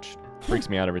that part, which freaks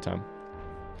me out every time.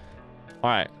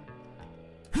 Alright.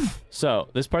 So,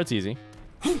 this part's easy.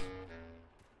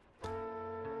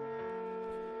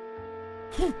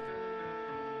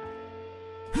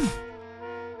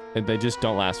 And they just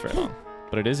don't last very long.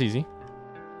 But it is easy.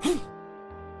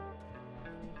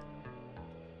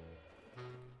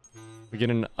 We get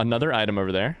another item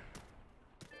over there.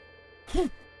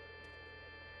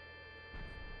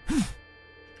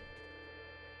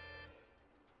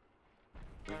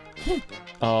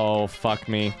 Oh, fuck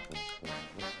me.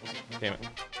 Damn it.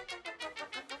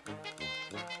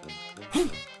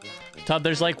 Todd,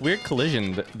 there's like weird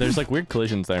collision. There's like weird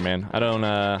collisions there, man. I don't,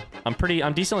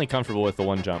 I'm decently comfortable with the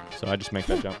one jump, so I just make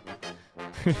that jump.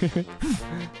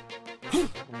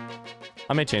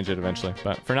 I may change it eventually,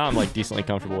 but for now I'm like decently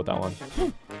comfortable with that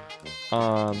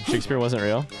one. Shakespeare wasn't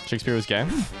real. Shakespeare was gay.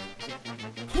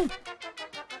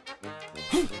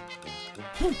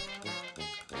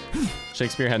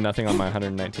 Shakespeare had nothing on my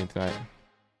 119th night.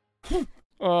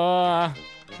 I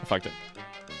fucked it.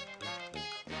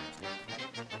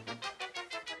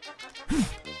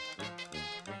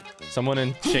 Someone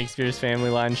in Shakespeare's family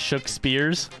line shook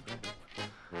spears.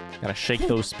 Gotta shake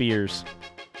those spears.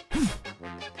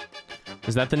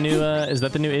 Is that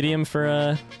the new idiom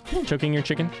for choking your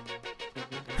chicken?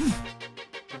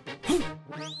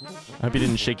 I hope you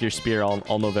didn't shake your spear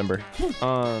all November.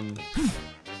 Okay.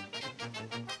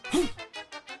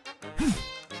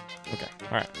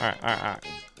 All right.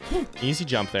 Easy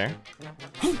jump there.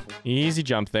 Easy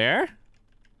jump there.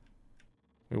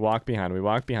 We walk behind.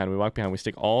 We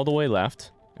stick all the way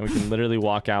left, and we can literally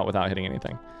walk out without hitting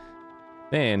anything.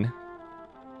 Then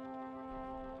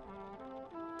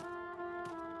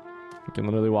we can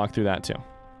literally walk through that too.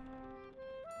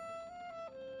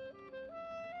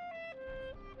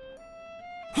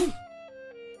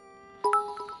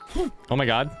 Oh my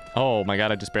god. Oh my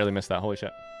god, I just barely missed that. Holy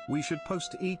shit. We should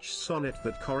post each sonnet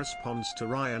that corresponds to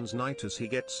Ryan's night as he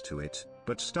gets to it,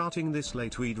 but starting this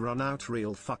late we'd run out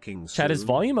real fucking soon. Chat, is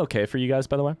volume okay for you guys,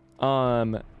 by the way?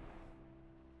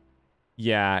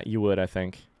 Yeah, you would, I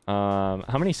think.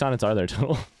 How many sonnets are there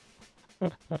total?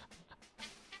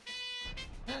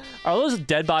 Are those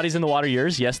dead bodies in the water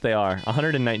yours? Yes, they are.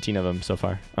 119 of them so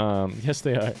far. Yes,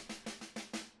 they are.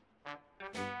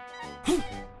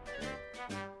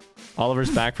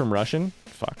 Oliver's back from Russian?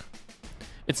 Fuck.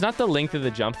 It's not the length of the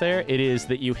jump there. It is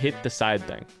that you hit the side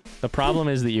thing. The problem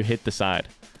is that you hit the side.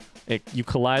 You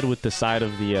collide with the side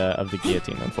of the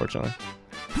guillotine, unfortunately.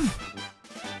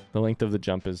 The length of the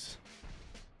jump is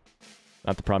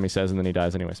not the problem, he says, and then he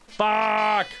dies anyways.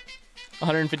 Fuck!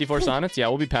 154 sonnets? Yeah,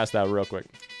 we'll be past that real quick.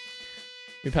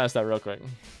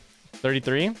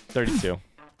 33? 32.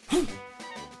 I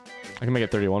can make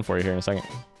it 31 for you here in a second.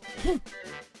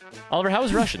 Oliver, how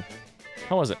was Russian?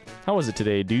 How was it? How was it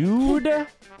today, dude?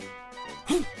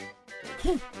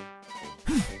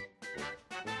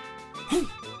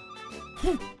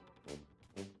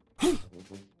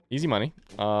 Easy money.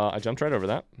 I jumped right over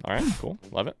that. All right, cool.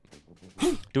 Love it.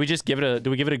 Do we give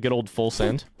it a good old full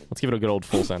send? Let's give it a good old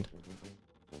full send.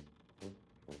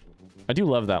 I do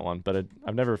love that one, but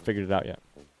I've never figured it out yet.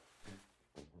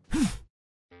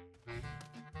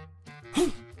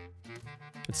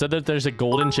 It said that there's a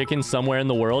golden chicken somewhere in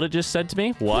the world, it just said to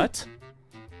me. What?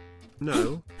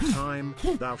 No, time,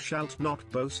 thou shalt not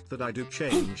boast that I do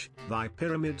change. Thy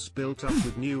pyramids built up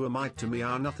with new might to me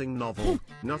are nothing novel,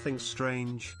 nothing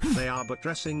strange. They are but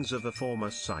dressings of a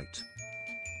former sight.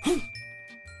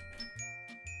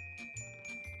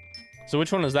 So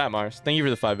which one was that, Mars? Thank you for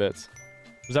the 5 bits.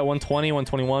 Was that 120,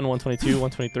 121, 122,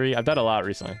 123? I've done a lot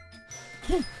recently.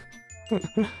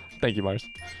 Thank you, Mars.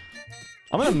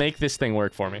 I'm gonna make this thing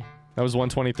work for me. That was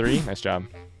 123. Nice job.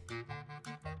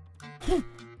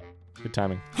 Good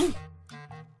timing. I'm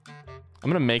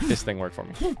gonna make this thing work for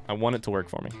me. I want it to work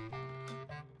for me.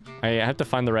 I have to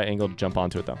find the right angle to jump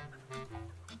onto it, though.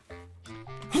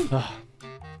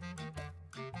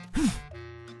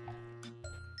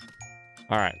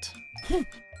 All right.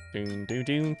 Doom, doom,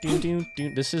 doom, doom, doom,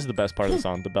 doom. This is the best part of the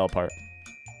song, the bell part.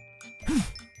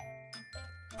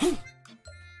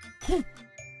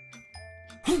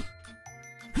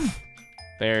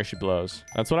 There she blows.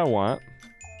 That's what I want.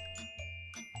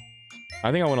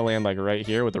 I think I want to land like right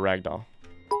here with the ragdoll.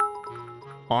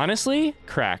 Honestly,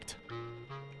 cracked.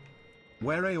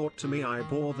 Where I ought to me I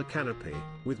bore the canopy,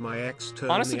 with my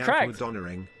externally Honestly, cracked. outward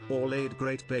honouring, or laid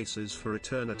great bases for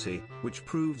eternity, which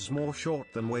proves more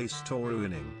short than waste or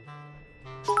ruining.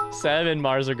 7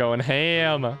 Mars are going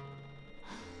ham. Yo,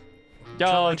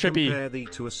 Shall I Trippy. compare thee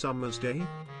to a summer's day?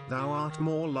 Thou art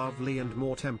more lovely and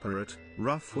more temperate,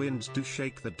 rough winds do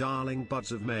shake the darling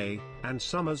buds of May, and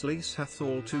summer's lease hath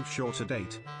all too short a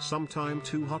date, sometime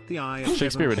too hot the eye of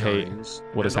Shakespeare would hate shines,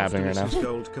 what is happening right now.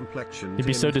 He'd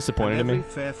be so disappointed in me.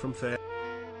 Fair from fair.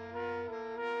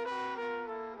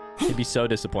 He'd be so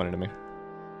disappointed in me.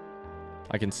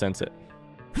 I can sense it.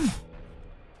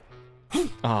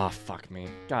 Ah, oh, fuck me.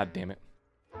 God damn it.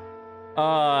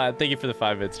 Thank you for the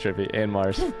 5 bits, Trippy, and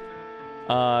Mars.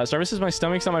 Starvis says my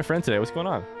stomach's on my friend today. What's going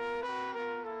on?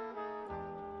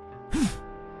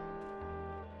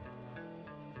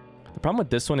 The problem with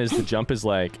this one is the jump is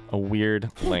like a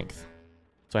weird length.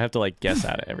 So I have to like guess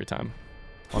at it every time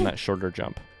on that shorter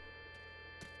jump.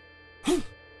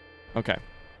 Okay.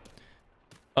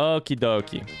 Okie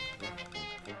dokie.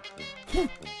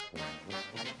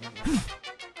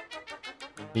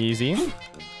 Easy.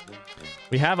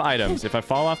 We have items. If I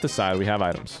fall off the side, we have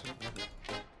items.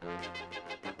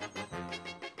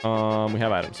 We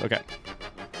have items. Okay.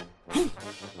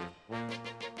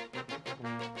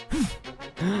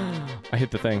 I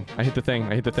hit the thing. I hit the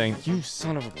thing. I hit the thing. You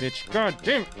son of a bitch. God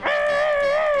damn.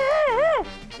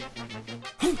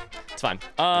 It's fine. It's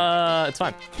fine. It's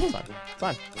fine. It's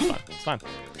fine. It's fine. It's fine.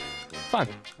 It's fine.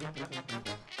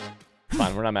 It's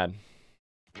fine. We're not mad.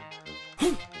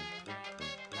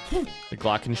 The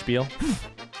Glockenspiel.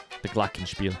 The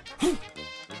Glockenspiel.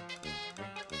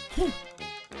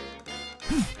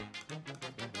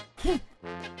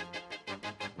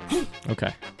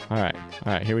 Okay. All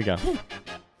right, here we go.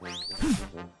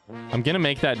 I'm gonna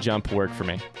make that jump work for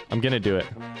me. I'm gonna do it.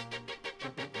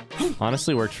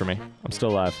 Honestly, worked for me. I'm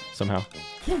still alive, somehow.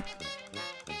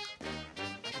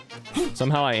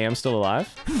 Somehow I am still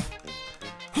alive.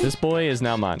 This boy is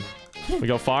now mine. We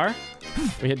go far.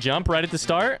 We hit jump right at the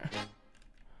start.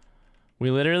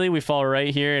 We fall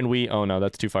right here and we... Oh no,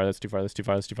 that's too far, that's too far, that's too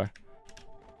far, that's too far.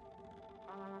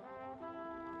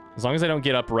 As long as I don't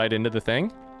get up right into the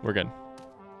thing, we're good.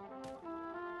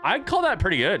 I'd call that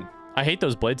pretty good. I hate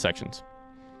those blade sections.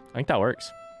 I think that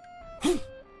works.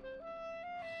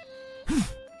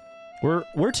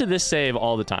 We're to this save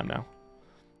all the time now.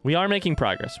 We are making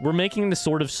progress. We're making the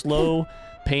sort of slow,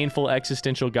 painful,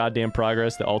 existential goddamn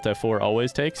progress that Alt F4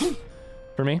 always takes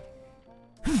for me.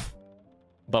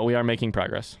 But we are making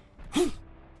progress.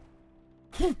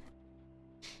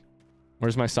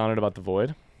 Where's my sonnet about the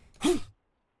void?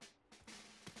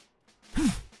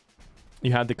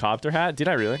 You had the copter hat? Did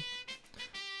I really?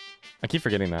 I keep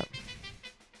forgetting that.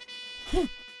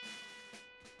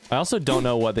 I also don't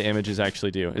know what the images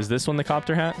actually do. Is this one the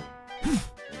copter hat?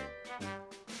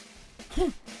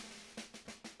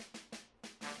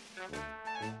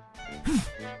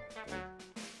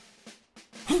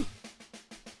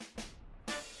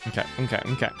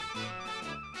 Okay.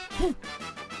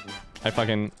 I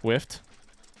fucking whiffed.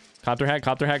 Copter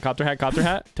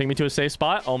hat. Take me to a safe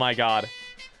spot. Oh my god.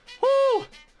 Woo!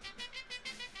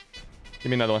 Give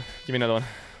me another one. Give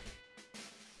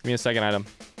me a second item.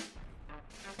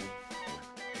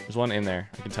 There's one in there.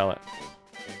 I can tell it.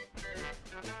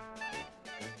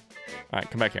 Alright,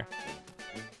 come back here.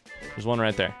 There's one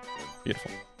right there.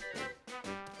 Beautiful.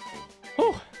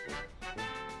 Woo!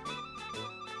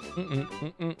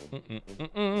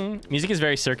 Music is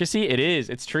very circusy. It is.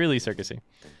 It's truly circusy.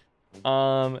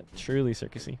 Truly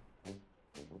circusy.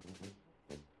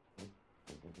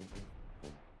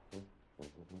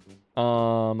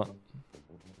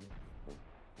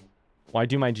 Why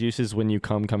do my juices when you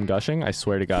come gushing? I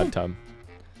swear to God, Tub.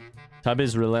 Tub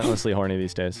is relentlessly horny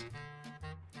these days.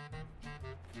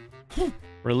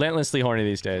 Relentlessly horny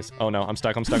these days. Oh no, I'm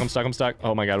stuck.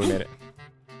 Oh my god, we made it.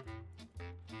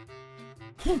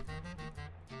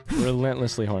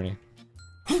 Relentlessly horny.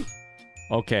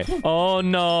 Okay. Oh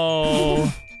no.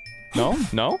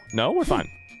 No, we're fine.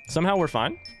 Somehow we're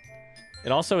fine.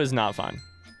 It also is not fine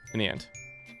in the end.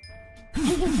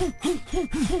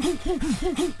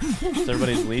 It's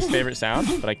everybody's least favorite sound,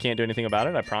 but I can't do anything about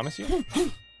it, I promise you.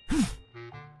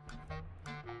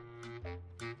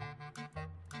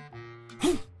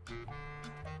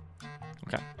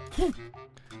 Okay.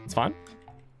 It's fine.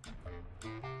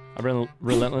 I've been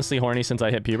relentlessly horny since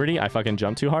I hit puberty. I fucking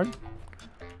jumped too hard.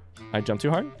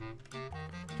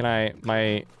 Can I...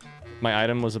 My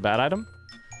item was a bad item?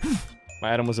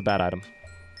 My item was a bad item.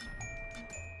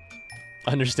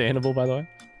 Understandable, by the way.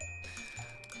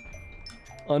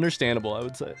 Understandable, I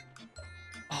would say.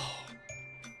 Oh.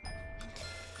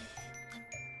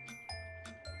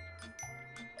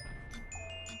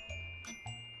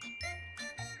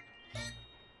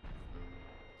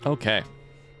 Okay.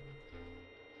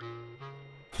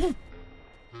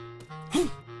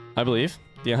 I believe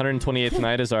the 128th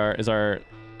night is our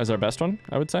best one,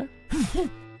 I would say.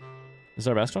 Is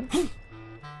our best one.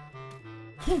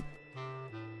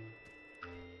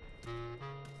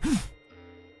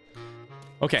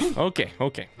 Okay.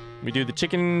 We do the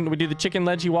chicken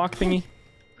ledgy walk thingy.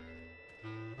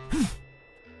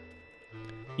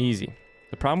 Easy.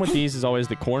 The problem with these is always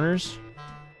the corners.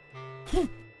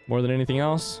 More than anything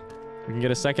else. We can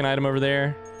get a second item over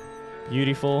there.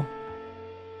 Beautiful.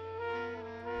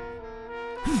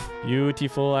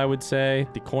 Beautiful, I would say.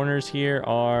 The corners here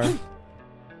are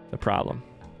the problem.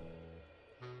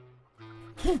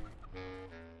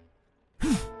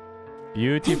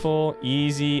 Beautiful,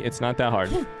 easy. It's not that hard.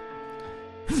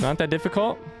 It's not that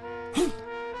difficult.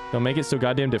 Don't make it so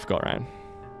goddamn difficult, Ryan.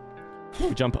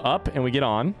 We jump up and we get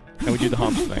on and we do the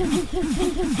hump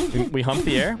thing. We hump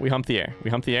the air. We hump the air.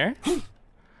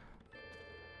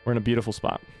 We're in a beautiful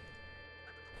spot.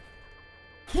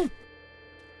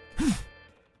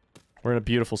 We're in a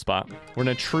beautiful spot. We're in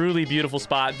a truly beautiful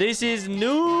spot. This is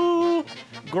new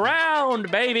ground,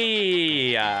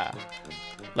 baby.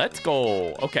 Let's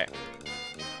go. Okay.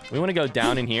 We want to go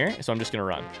down in here, so I'm just going to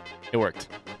run. It worked.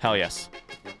 Hell yes.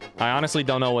 I honestly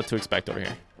don't know what to expect over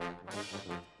here.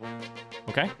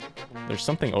 Okay. There's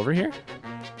something over here.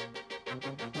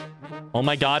 Oh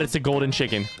my god, it's a golden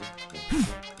chicken.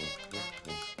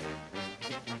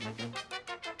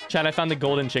 Chat, I found the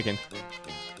golden chicken.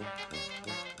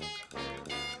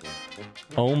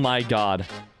 Oh my god.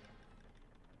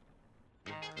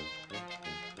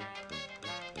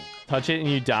 Touch it and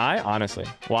you die? Honestly.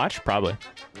 Watch? Probably.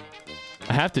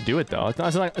 I have to do it though. It's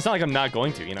not like I'm not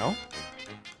going to, you know?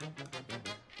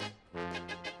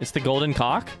 It's the golden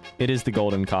cock? It is the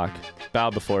golden cock. Bow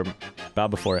before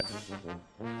it.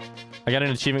 I got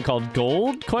an achievement called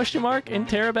gold question mark in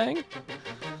Terabang?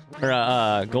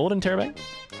 Or gold in Terabang?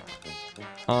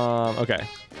 Okay.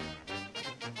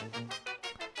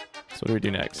 So what do we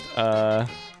do next?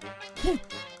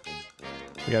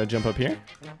 We gotta jump up here.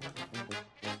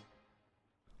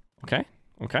 Okay,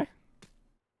 okay.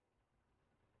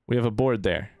 We have a board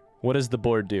there. What does the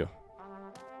board do?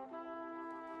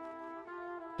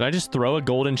 Did I just throw a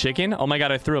golden chicken? Oh my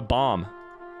god, I threw a bomb.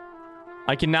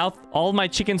 I can now... all my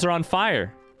chickens are on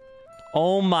fire.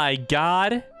 Oh my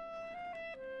god.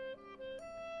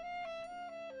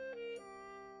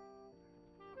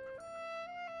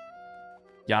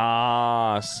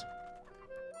 Yas.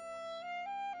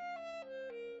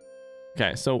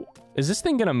 Okay, so is this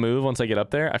thing gonna move once I get up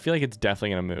there? I feel like it's definitely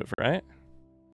gonna move, right?